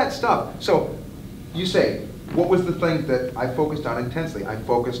all that stuff. So you say, what was the thing that I focused on intensely? I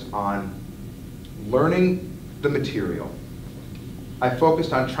focused on learning the material. I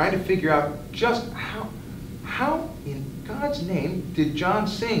focused on trying to figure out just how in God's name did John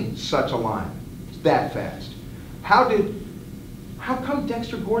sing such a line that fast? How come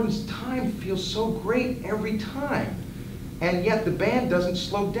Dexter Gordon's time feels so great every time, and yet the band doesn't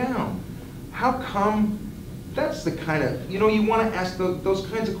slow down? How come? That's the kind of, you want to ask those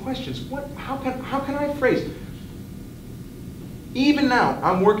kinds of questions. How can I phrase? Even now,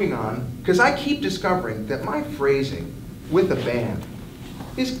 I'm working on, because I keep discovering that my phrasing with a band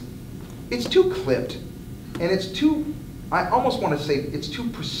it's too clipped, and it's too, I almost want to say it's too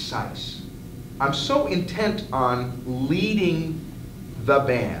precise. I'm so intent on leading the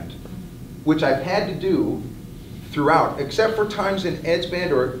band, which I've had to do throughout, except for times in Ed's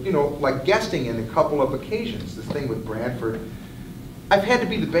band or, like guesting in a couple of occasions, this thing with Branford. I've had to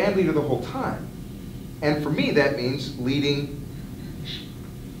be the band leader the whole time. And for me, that means leading,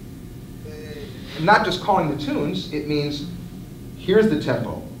 not just calling the tunes, it means here's the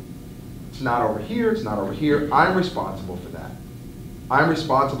tempo. It's not over here, it's not over here. I'm responsible for that. I'm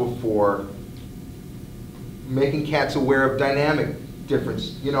responsible for making cats aware of dynamic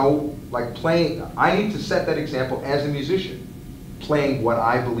difference, like playing. I need to set that example as a musician, playing what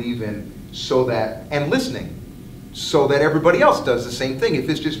I believe in so that, and listening, so that everybody else does the same thing. If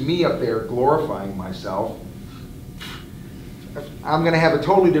it's just me up there glorifying myself, I'm going to have a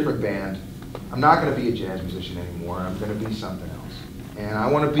totally different band. I'm not going to be a jazz musician anymore. I'm going to be something else. And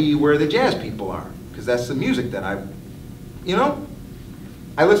I want to be where the jazz people are, because that's the music that I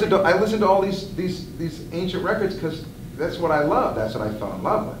listen to all these ancient records because that's what I love. That's what I fell in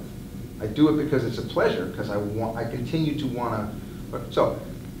love with. I do it because it's a pleasure, because I continue to want to. So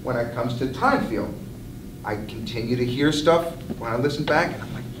when it comes to time field, I continue to hear stuff when I listen back, and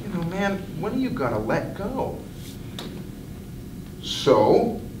I'm like, man, when are you gonna let go?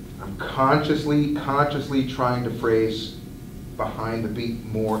 So I'm consciously trying to phrase behind the beat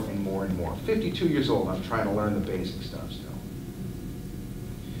more and more and more. 52 years old, I'm trying to learn the basic stuff still.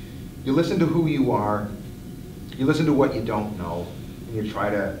 You listen to who you are, you listen to what you don't know, and you try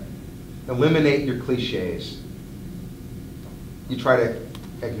to eliminate your cliches. You try to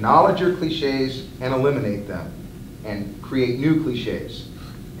acknowledge your cliches and eliminate them, and create new cliches.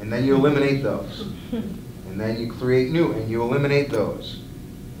 And then you eliminate those. And then you create new, and you eliminate those.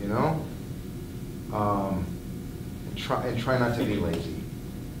 And try not to be lazy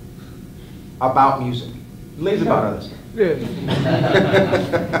about music. Lazy about other stuff.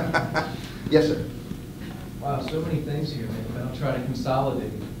 Yes, sir. Wow, so many things here, but I'll try to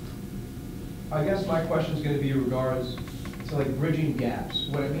consolidate. I guess my question is going to be in regards to like bridging gaps.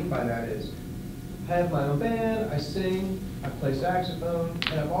 What I mean by that is, I have my own band, I sing, I play saxophone,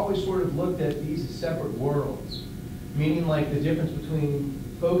 and I've always sort of looked at these as separate worlds. Meaning like the difference between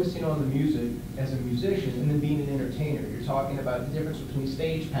focusing on the music as a musician and then being an entertainer. You're talking about the difference between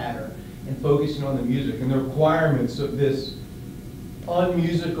stage pattern and focusing on the music and the requirements of this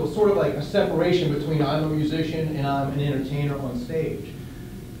unmusical, sort of like a separation between I'm a musician and I'm an entertainer on stage.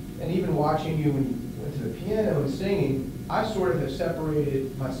 And even watching you when you went to the piano and singing, I sort of have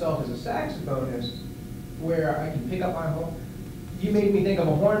separated myself as a saxophonist where I can pick up my horn. You made me think of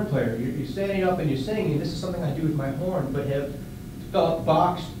a horn player. You're standing up and you're singing, this is something I do with my horn, but have felt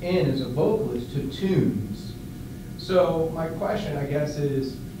boxed in as a vocalist to tunes. So my question, I guess,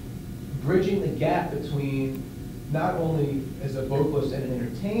 is bridging the gap between not only as a vocalist and an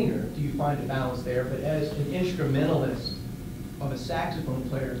entertainer, do you find a balance there, but as an instrumentalist of a saxophone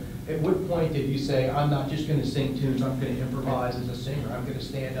player, at what point did you say, I'm not just going to sing tunes, I'm going to improvise as a singer, I'm going to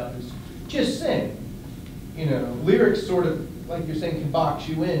stand up and just sing? Lyrics sort of, like you're saying, can box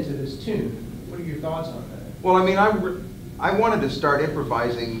you into this tune. What are your thoughts on that? Well, I mean, I wanted to start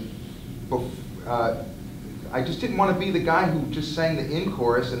improvising. I just didn't want to be the guy who just sang the in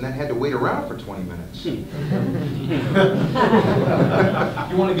chorus and then had to wait around for 20 minutes. You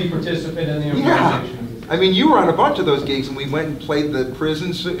want to be participant in the Yeah. improvisation. I mean, you were on a bunch of those gigs, and we went and played the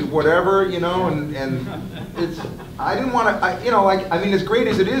prisons, whatever, you know, and it's, I didn't want to, you know, like, I mean, as great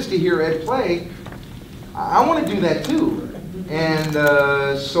as it is to hear Ed play, I want to do that too. And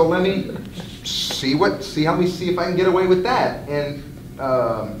so let me see if I can get away with that. And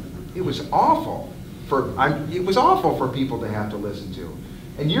it was awful it was awful for people to have to listen to.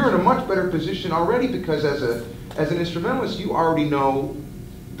 And you're in a much better position already because as an instrumentalist, you already know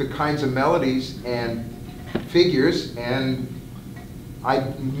the kinds of melodies and figures and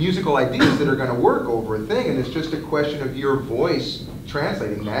musical ideas that are going to work over a thing, and it's just a question of your voice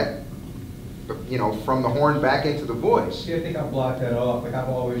translating that, you know, from the horn back into the voice. See, I think I've blocked that off. Like, I've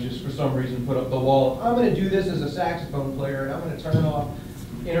always just, for some reason, put up the wall. I'm going to do this as a saxophone player, and I'm going to turn off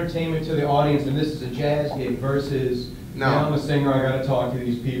entertainment to the audience, and this is a jazz gig versus, No. now I'm a singer, I got to talk to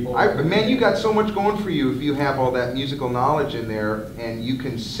these people. Man, you got so much going for you if you have all that musical knowledge in there and you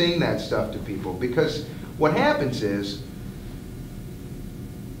can sing that stuff to people. Because what happens is,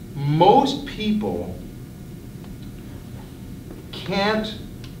 most people can't,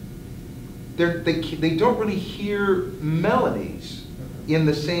 they don't really hear melodies in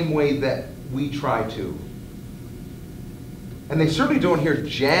the same way that we try to. And they certainly don't hear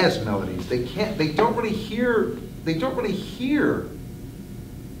jazz melodies. They don't really hear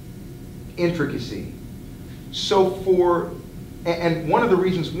intricacy. So and one of the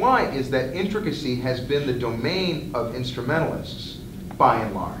reasons why is that intricacy has been the domain of instrumentalists, by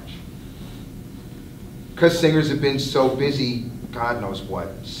and large. Because singers have been so busy, God knows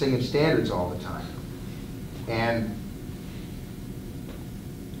what, singing standards all the time. And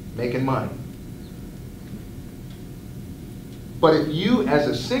making money. But if you, as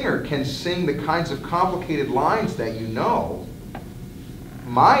a singer, can sing the kinds of complicated lines that you know,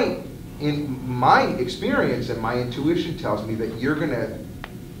 in my experience and my intuition tells me that you're going to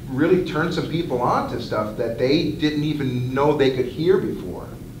really turn some people on to stuff that they didn't even know they could hear before.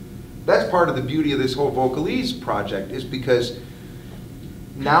 That's part of the beauty of this whole Vocalese project, is because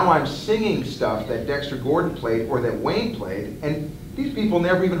now I'm singing stuff that Dexter Gordon played or that Wayne played, and these people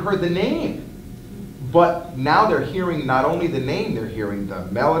never even heard the name. But now they're hearing not only the name, they're hearing the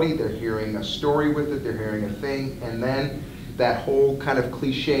melody, they're hearing a story with it, they're hearing a thing, and then that whole kind of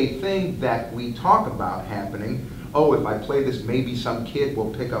cliche thing that we talk about happening. Oh, if I play this, maybe some kid will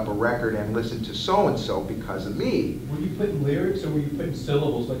pick up a record and listen to so-and-so because of me. Were you putting lyrics or were you putting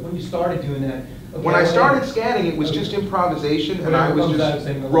syllables? Like, when you started doing that? Okay, When I started scatting, it was just improvisation, and I was just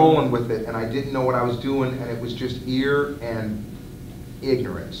rolling with it, and I didn't know what I was doing, and it was just ear and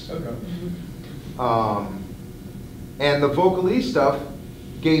ignorance. Okay. And the Vocalese stuff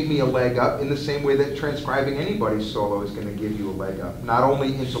gave me a leg up in the same way that transcribing anybody's solo is going to give you a leg up. Not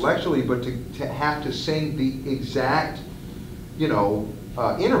only intellectually, but to have to sing the exact, you know,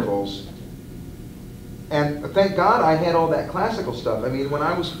 intervals. And thank God I had all that classical stuff. I mean, when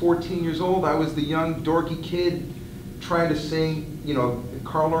I was 14 years old, I was the young, dorky kid trying to sing, you know,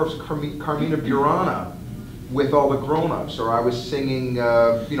 Karl Orff's Carmina Burana with all the grown-ups, or I was singing,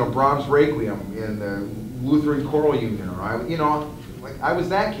 you know, Brahms' Requiem in the Lutheran Choral Union, or I was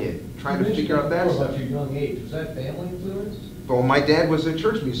that kid trying to figure out that stuff. About your young age, was that family influence? Well, my dad was a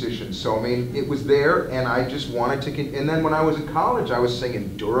church musician, so I mean, it was there, and I just wanted to. And then when I was in college, I was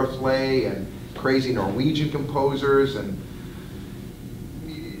singing Duraflay and crazy Norwegian composers and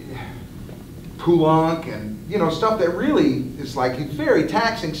Poulenc and, you know, stuff that really is like very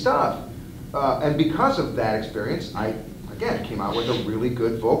taxing stuff. And because of that experience, I, again, came out with a really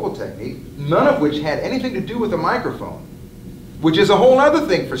good vocal technique, none of which had anything to do with a microphone, which is a whole other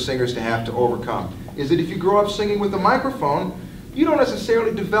thing for singers to have to overcome, is that if you grow up singing with a microphone, you don't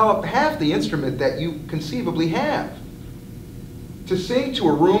necessarily develop half the instrument that you conceivably have. To sing to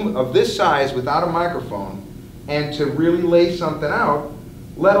a room of this size without a microphone and to really lay something out,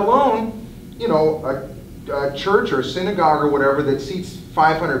 let alone, you know, a church or a synagogue or whatever that seats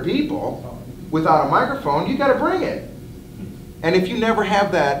 500 people, without a microphone, you got to bring it. And if you never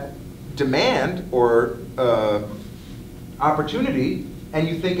have that demand or opportunity, and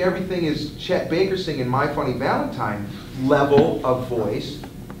you think everything is Chet Baker singing My Funny Valentine level of voice,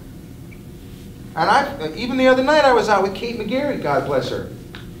 and even the other night I was out with Kate McGarry, God bless her.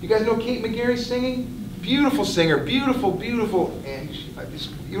 You guys know Kate McGarry singing? Beautiful singer, beautiful, beautiful, and this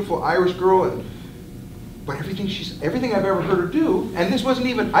beautiful Irish girl. But everything I've ever heard her do, and this wasn't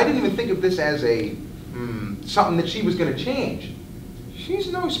even, I didn't even think of this as a something that she was going to change.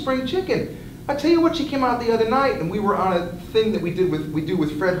 She's no spring chicken. I tell you what, she came out the other night, and we were on a thing that we do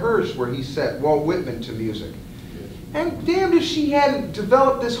with Fred Hirsch, where he set Walt Whitman to music. And damned if she hadn't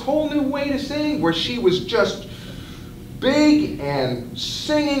developed this whole new way to sing, where she was just big and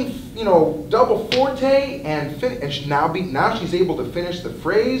singing, you know, double forte, and now she's able to finish the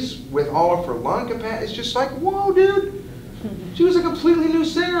phrase with all of her lung capacity. It's just like, whoa, dude. She was a completely new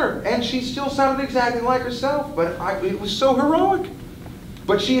singer, and she still sounded exactly like herself, but it was so heroic.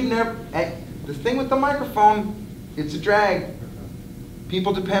 But she had never, the thing with the microphone, it's a drag.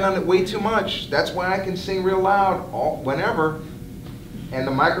 People depend on it way too much. That's why I can sing real loud whenever, and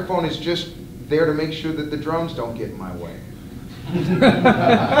the microphone is just there to make sure that the drums don't get in my way.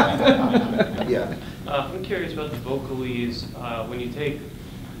 Yeah. I'm curious about the vocalese. When you take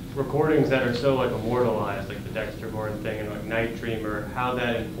recordings that are so like immortalized, like the Dexter Gordon thing and like Night Dreamer, how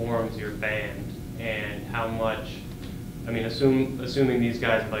that informs your band and how much, I mean, assuming these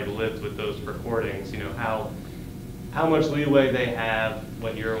guys like lived with those recordings, you know, how much leeway they have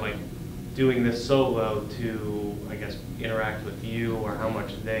when you're like doing this solo to, I guess, interact with you, or how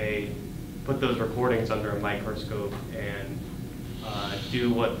much they put those recordings under a microscope and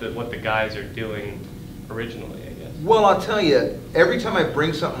do what the guys are doing originally, I guess. Well, I'll tell you, every time I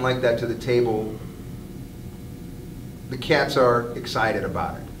bring something like that to the table, the cats are excited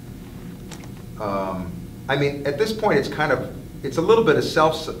about it. I mean, at this point, it's a little bit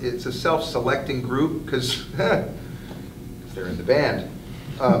of it's a self-selecting group, because they're in the band.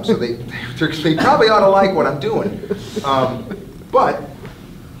 So they probably ought to like what I'm doing. But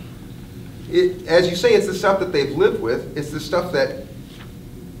as you say, it's the stuff that they've lived with. It's the stuff that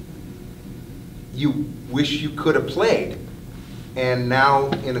you wish you could have played. And now,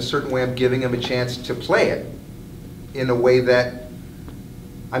 in a certain way, I'm giving them a chance to play it in a way that,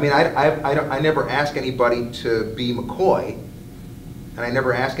 I mean, I never ask anybody to be McCoy, and I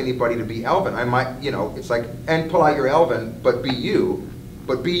never ask anybody to be Elvin. I might, you know, it's like, and pull out your Elvin, but be you,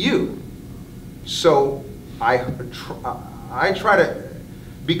 but be you. So I try to,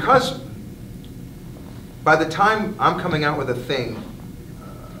 because by the time I'm coming out with a thing,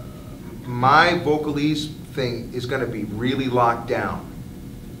 my vocalese thing is going to be really locked down.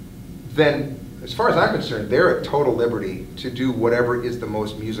 Then, as far as I'm concerned, they're at total liberty to do whatever is the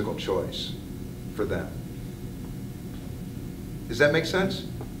most musical choice for them. Does that make sense?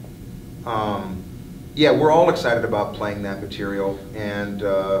 Yeah, we're all excited about playing that material, and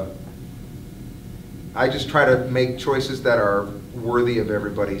I just try to make choices that are worthy of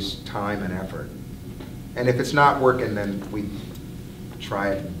everybody's time and effort. And if it's not working, then we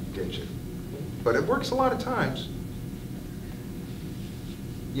try it and ditch it. But it works a lot of times.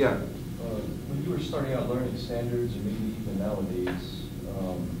 Yeah. When you were starting out learning standards, or maybe even nowadays,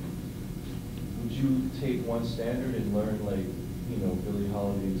 would you take one standard and learn, like, you know, Billie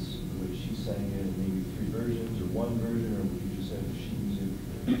Holiday's, the way she sang it, and maybe 3 versions, or 1 version, or would you just have the sheet music?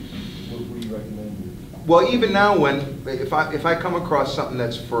 What do you recommend? Well, even now, if I come across something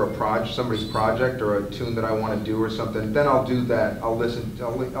that's for somebody's project, or a tune that I want to do or something, then I'll do that. I'll listen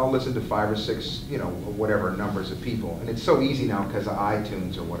to 5 or 6, you know, whatever numbers of people, and it's so easy now because of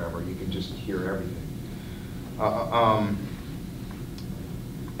iTunes or whatever. You can just hear everything.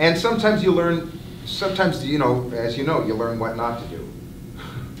 And sometimes you learn. Sometimes, you know, as you know, you learn what not to do.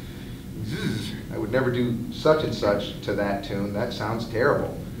 I would never do such and such to that tune. That sounds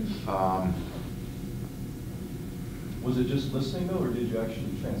terrible. Was it just listening, though, or did you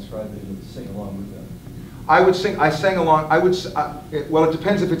actually transcribe it and sing along with them? I sang along. Well, it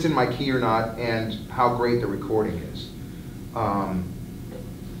depends if it's in my key or not, and how great the recording is.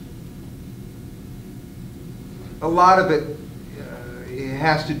 A lot of it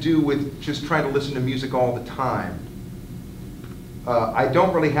has to do with just trying to listen to music all the time. I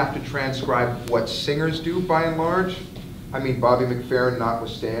don't really have to transcribe what singers do, by and large. I mean, Bobby McFerrin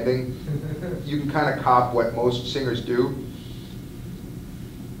notwithstanding, you can kind of cop what most singers do.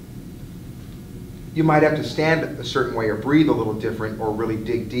 You might have to stand a certain way or breathe a little different or really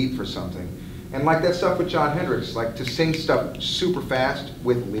dig deep for something. And like that stuff with John Hendricks, like to sing stuff super fast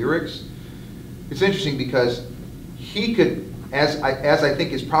with lyrics, it's interesting because he could, as I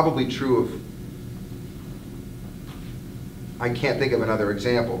think is probably true of, I can't think of another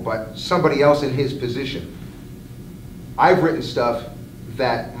example, but somebody else in his position. I've written stuff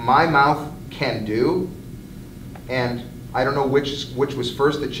that my mouth can do, and I don't know which was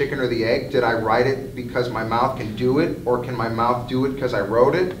first, the chicken or the egg. Did I write it because my mouth can do it, or can my mouth do it because I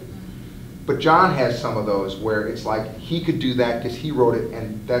wrote it? But John has some of those where it's like he could do that because he wrote it,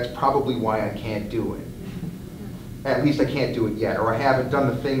 and that's probably why I can't do it. At least I can't do it yet, or I haven't done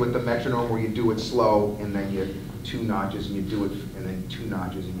the thing with the metronome where you do it slow, and then you 2 notches, and you do it, and then 2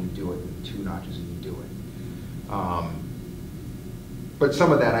 notches, and you do it, and 2 notches, and you do it. But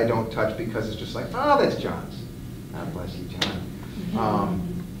some of that I don't touch because it's just like, oh, that's John's. God bless you, John.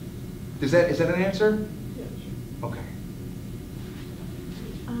 Is that an answer? Yeah, sure. Okay.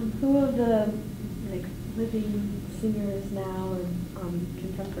 Who of the living singers now or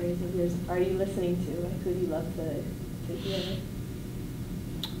contemporaries of yours are you listening to? Like, who do you love to hear?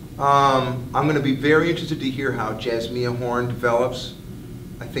 I'm going to be very interested to hear how Jasmia Horn develops.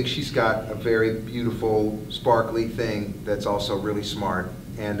 I think she's got a very beautiful, sparkly thing that's also really smart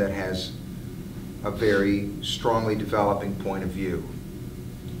and that has a very strongly developing point of view.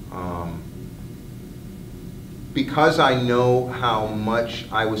 Because I know how much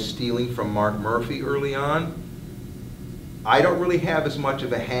I was stealing from Mark Murphy early on, I don't really have as much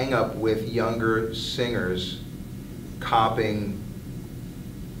of a hang-up with younger singers copying.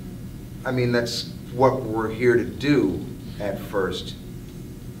 I mean, that's what we're here to do at first.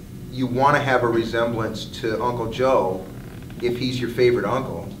 You want to have a resemblance to Uncle Joe if he's your favorite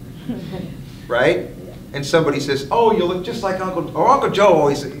uncle, right? And somebody says, oh, you look just like Uncle, or Uncle Joe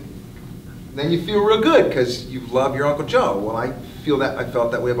always, then you feel real good because you love your Uncle Joe. Well, I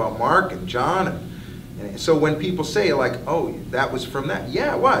felt that way about Mark and John. And so when people say like, oh, that was from that,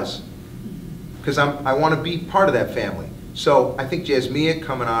 yeah, it was. Because I want to be part of that family. So I think Jasmia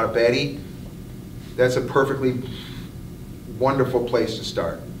coming out of Betty, that's a perfectly wonderful place to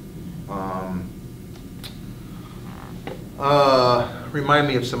start. Remind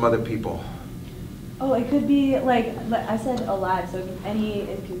me of some other people. Oh, it could be like I said, alive. So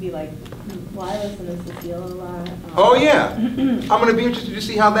it could be like, well, I listen to Cecile a lot. Oh yeah, I'm going to be interested to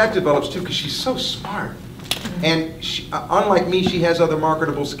see how that develops too, because she's so smart. And she, unlike me, she has other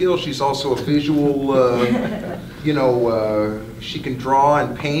marketable skills. She's also a visual, she can draw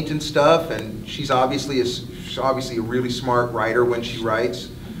and paint and stuff, and she's obviously a really smart writer when she writes.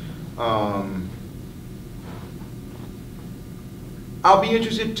 I'll be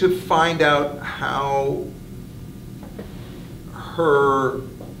interested to find out how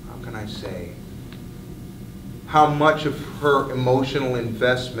how much of her emotional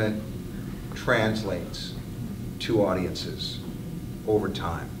investment translates to audiences over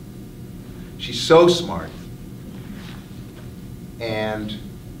time. She's so smart. And,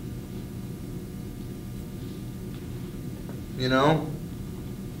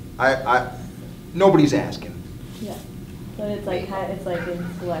 nobody's asking. Yeah, but it's like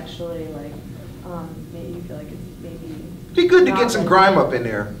intellectually maybe you feel like it's maybe. Be good to get some grime up in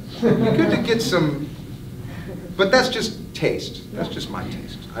there. Be good to get some, but that's just taste. That's just my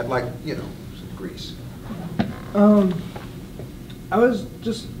taste. I'd like, some grease. I was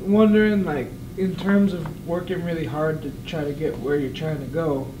just wondering, like, in terms of working really hard to try to get where you're trying to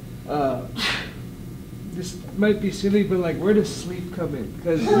go, this might be silly, but like, where does sleep come in?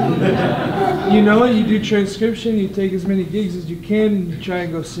 Because, you do transcription, you take as many gigs as you can, and you try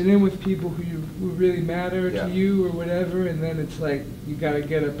and go sit in with people who really matter Yeah. to you or whatever, and then it's like, you gotta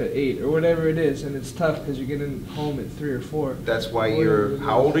get up at 8 or whatever it is, and it's tough because you're getting home at 3 or 4. That's why Whatever it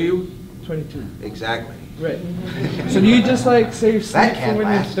how is. old are you? 22. Exactly. Right. So do you just like save sleep That for can't when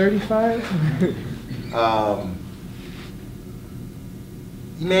last. you're 35?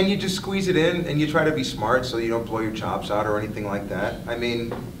 Man, you just squeeze it in and you try to be smart so you don't blow your chops out or anything like that. I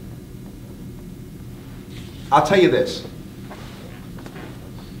mean, I'll tell you this.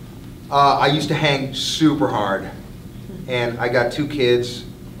 I used to hang super hard, and I got 2 kids,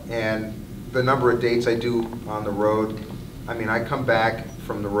 and the number of dates I do on the road, I mean, I come back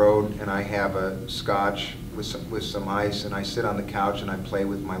from the road and I have a scotch with some ice, and I sit on the couch and I play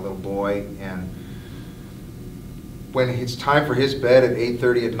with my little boy, and when it's time for his bed at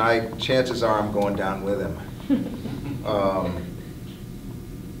 8:30 at night, chances are I'm going down with him.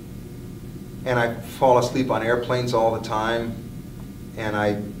 And I fall asleep on airplanes all the time, and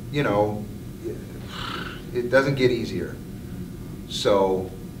it doesn't get easier. So,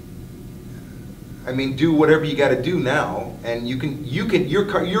 I mean, do whatever you got to do now, and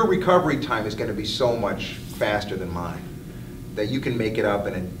your recovery time is going to be so much faster than mine that you can make it up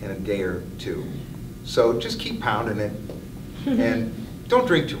in a day or 2. So just keep pounding it, and don't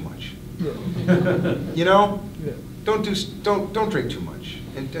drink too much. Yeah. Don't drink too much,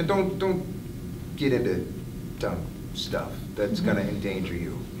 and don't get into dumb stuff that's going to endanger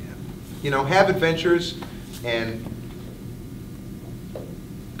you. Have adventures and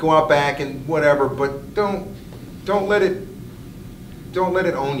go out back and whatever, but don't let it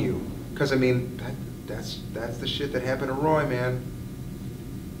own you, because I mean that's the shit that happened to Roy, man,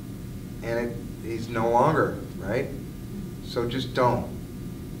 and he's no longer right? So just don't.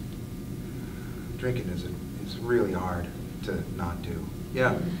 Drinking is really hard to not do.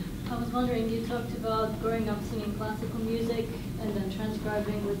 Yeah. I was wondering, you talked about growing up singing classical music and then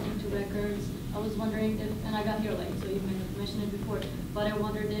transcribing, listening to records. I was wondering if, and I got here late, so you may have mentioned it before, but I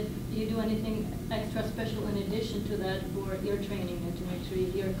wondered if you do anything extra special in addition to that for ear training and to make sure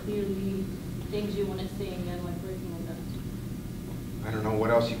you hear clearly things you want to sing and like working with that. I don't know what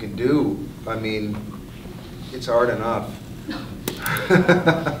else you can do. I mean, it's hard enough.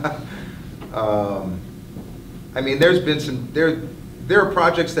 I mean, there's been there are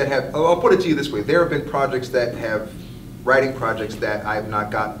projects that have, I'll put it to you this way, there have been projects that have, writing projects that I have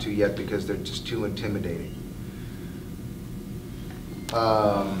not gotten to yet because they're just too intimidating.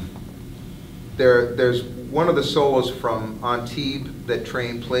 There's one of the solos from Antibes that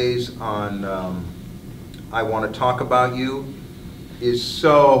Train plays on I Want to Talk About You is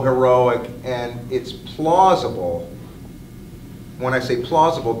so heroic, and it's plausible. When I say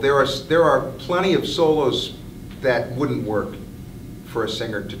plausible, there are plenty of solos that wouldn't work for a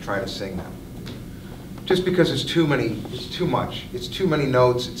singer to try to sing them. Just because it's too much. It's too many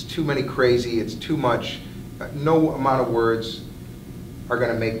notes, it's too many crazy, it's too much. No amount of words are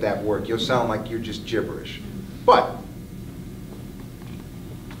going to make that work. You'll sound like you're just gibberish. But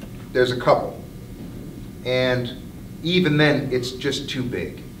there's a couple. And even then, it's just too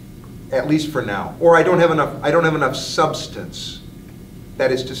big, at least for now. Or I don't have enough substance.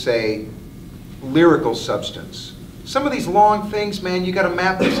 That is to say, lyrical substance. Some of these long things, man, you got to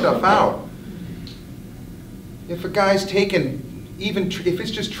map this stuff out. If a guy's taken, even if it's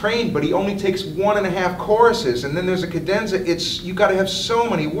just trained, but he only takes 1.5 choruses, and then there's a cadenza, you got to have so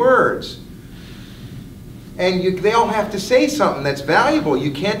many words. And they all have to say something that's valuable.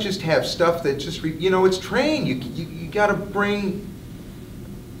 You can't just have stuff that just, it's trained. You got to bring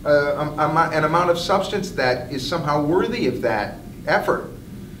an amount of substance that is somehow worthy of that effort.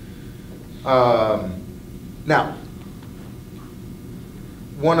 Now,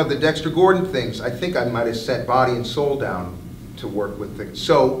 one of the Dexter Gordon things, I think I might have set Body and Soul down to work with things.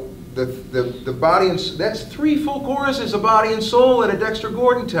 So the Body and Soul, that's 3 full choruses of Body and Soul at a Dexter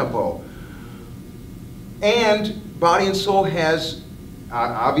Gordon tempo. And Body and Soul has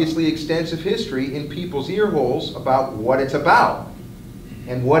obviously extensive history in people's ear holes about what it's about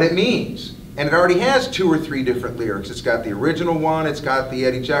and what it means. And it already has 2 or 3 different lyrics. It's got the original one, it's got the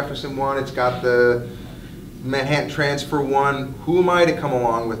Eddie Jefferson one, it's got the Manhattan Transfer one. Who am I to come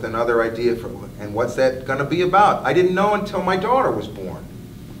along with another idea for, and what's that going to be about? I didn't know until my daughter was born.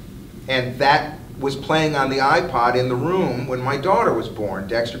 And that was playing on the iPod in the room when my daughter was born.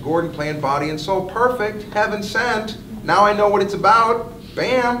 Dexter Gordon playing Body and Soul. Perfect, heaven sent. Now I know what it's about.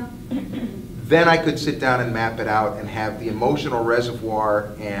 Bam. Then I could sit down and map it out and have the emotional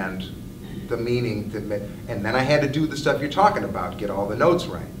reservoir and the meaning. And then I had to do the stuff you're talking about, get all the notes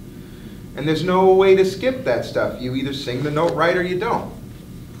right. And there's no way to skip that stuff. You either sing the note right or you don't.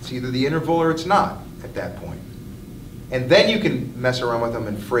 It's either the interval or it's not at that point. And then you can mess around with them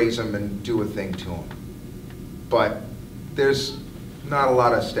and phrase them and do a thing to them. But there's not a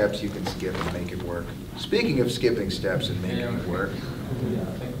lot of steps you can skip and make it work. Speaking of skipping steps and making it work,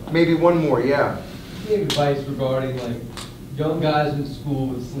 maybe one more, yeah. Gave advice regarding like young guys in school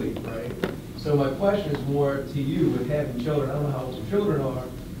with sleep, right? So my question is more to you with having children. I don't know how old your children are.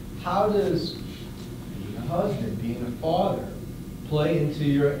 How does being a husband, being a father, play into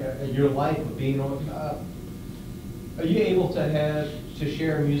your life of being on? Are you able to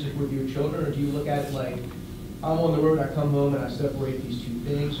share music with your children, or do you look at it like I'm on the road, I come home, and I separate these 2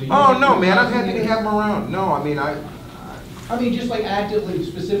 things? Oh no, man! I'm happy to have them around. No, I mean I mean just like actively,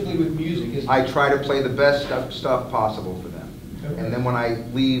 specifically with music. I try to play the best stuff possible for them, okay. And then when I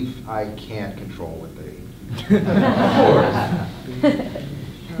leave, I can't control what they. Of course.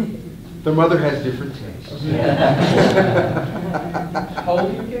 Their mother has different tastes. How old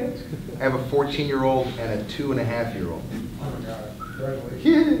are your kids? I have a 14-year-old and a 2.5-year-old. Oh my God!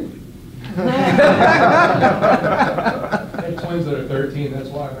 Congratulations. I have twins that are 13. That's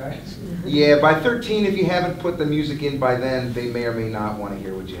why I'm asking. Yeah, by 13, if you haven't put the music in by then, they may or may not want to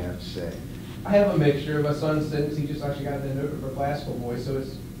hear what you have to say. I have a mixture. My son sings. He just actually got the note for classical voice, so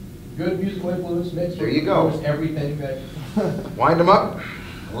it's good musical influence mixed. There you go. Everything that. Wind them up.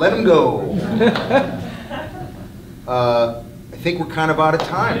 Let them go. I think we're kind of out of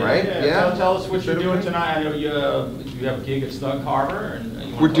time, right? Yeah. Tell us what you're doing tonight. I know you have a gig at Snug Harbor.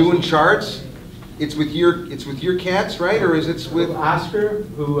 And we're doing charts. It's with your cats, right? Or is it with Oscar,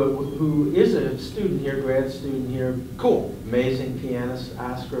 who is a student here, grad student here. Cool. Amazing pianist,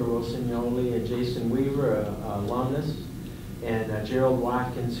 Oscar Rossignoli, and Jason Weaver, alumnus. and Gerald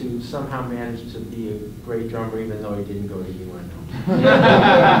Watkins, who somehow managed to be a great drummer even though he didn't go to UNO.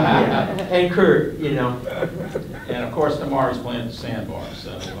 Yeah. And Kurt, you know. And of course, tomorrow he's playing at the Sandbar,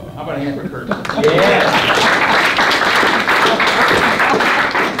 so how about a hand for Kurt? Yeah.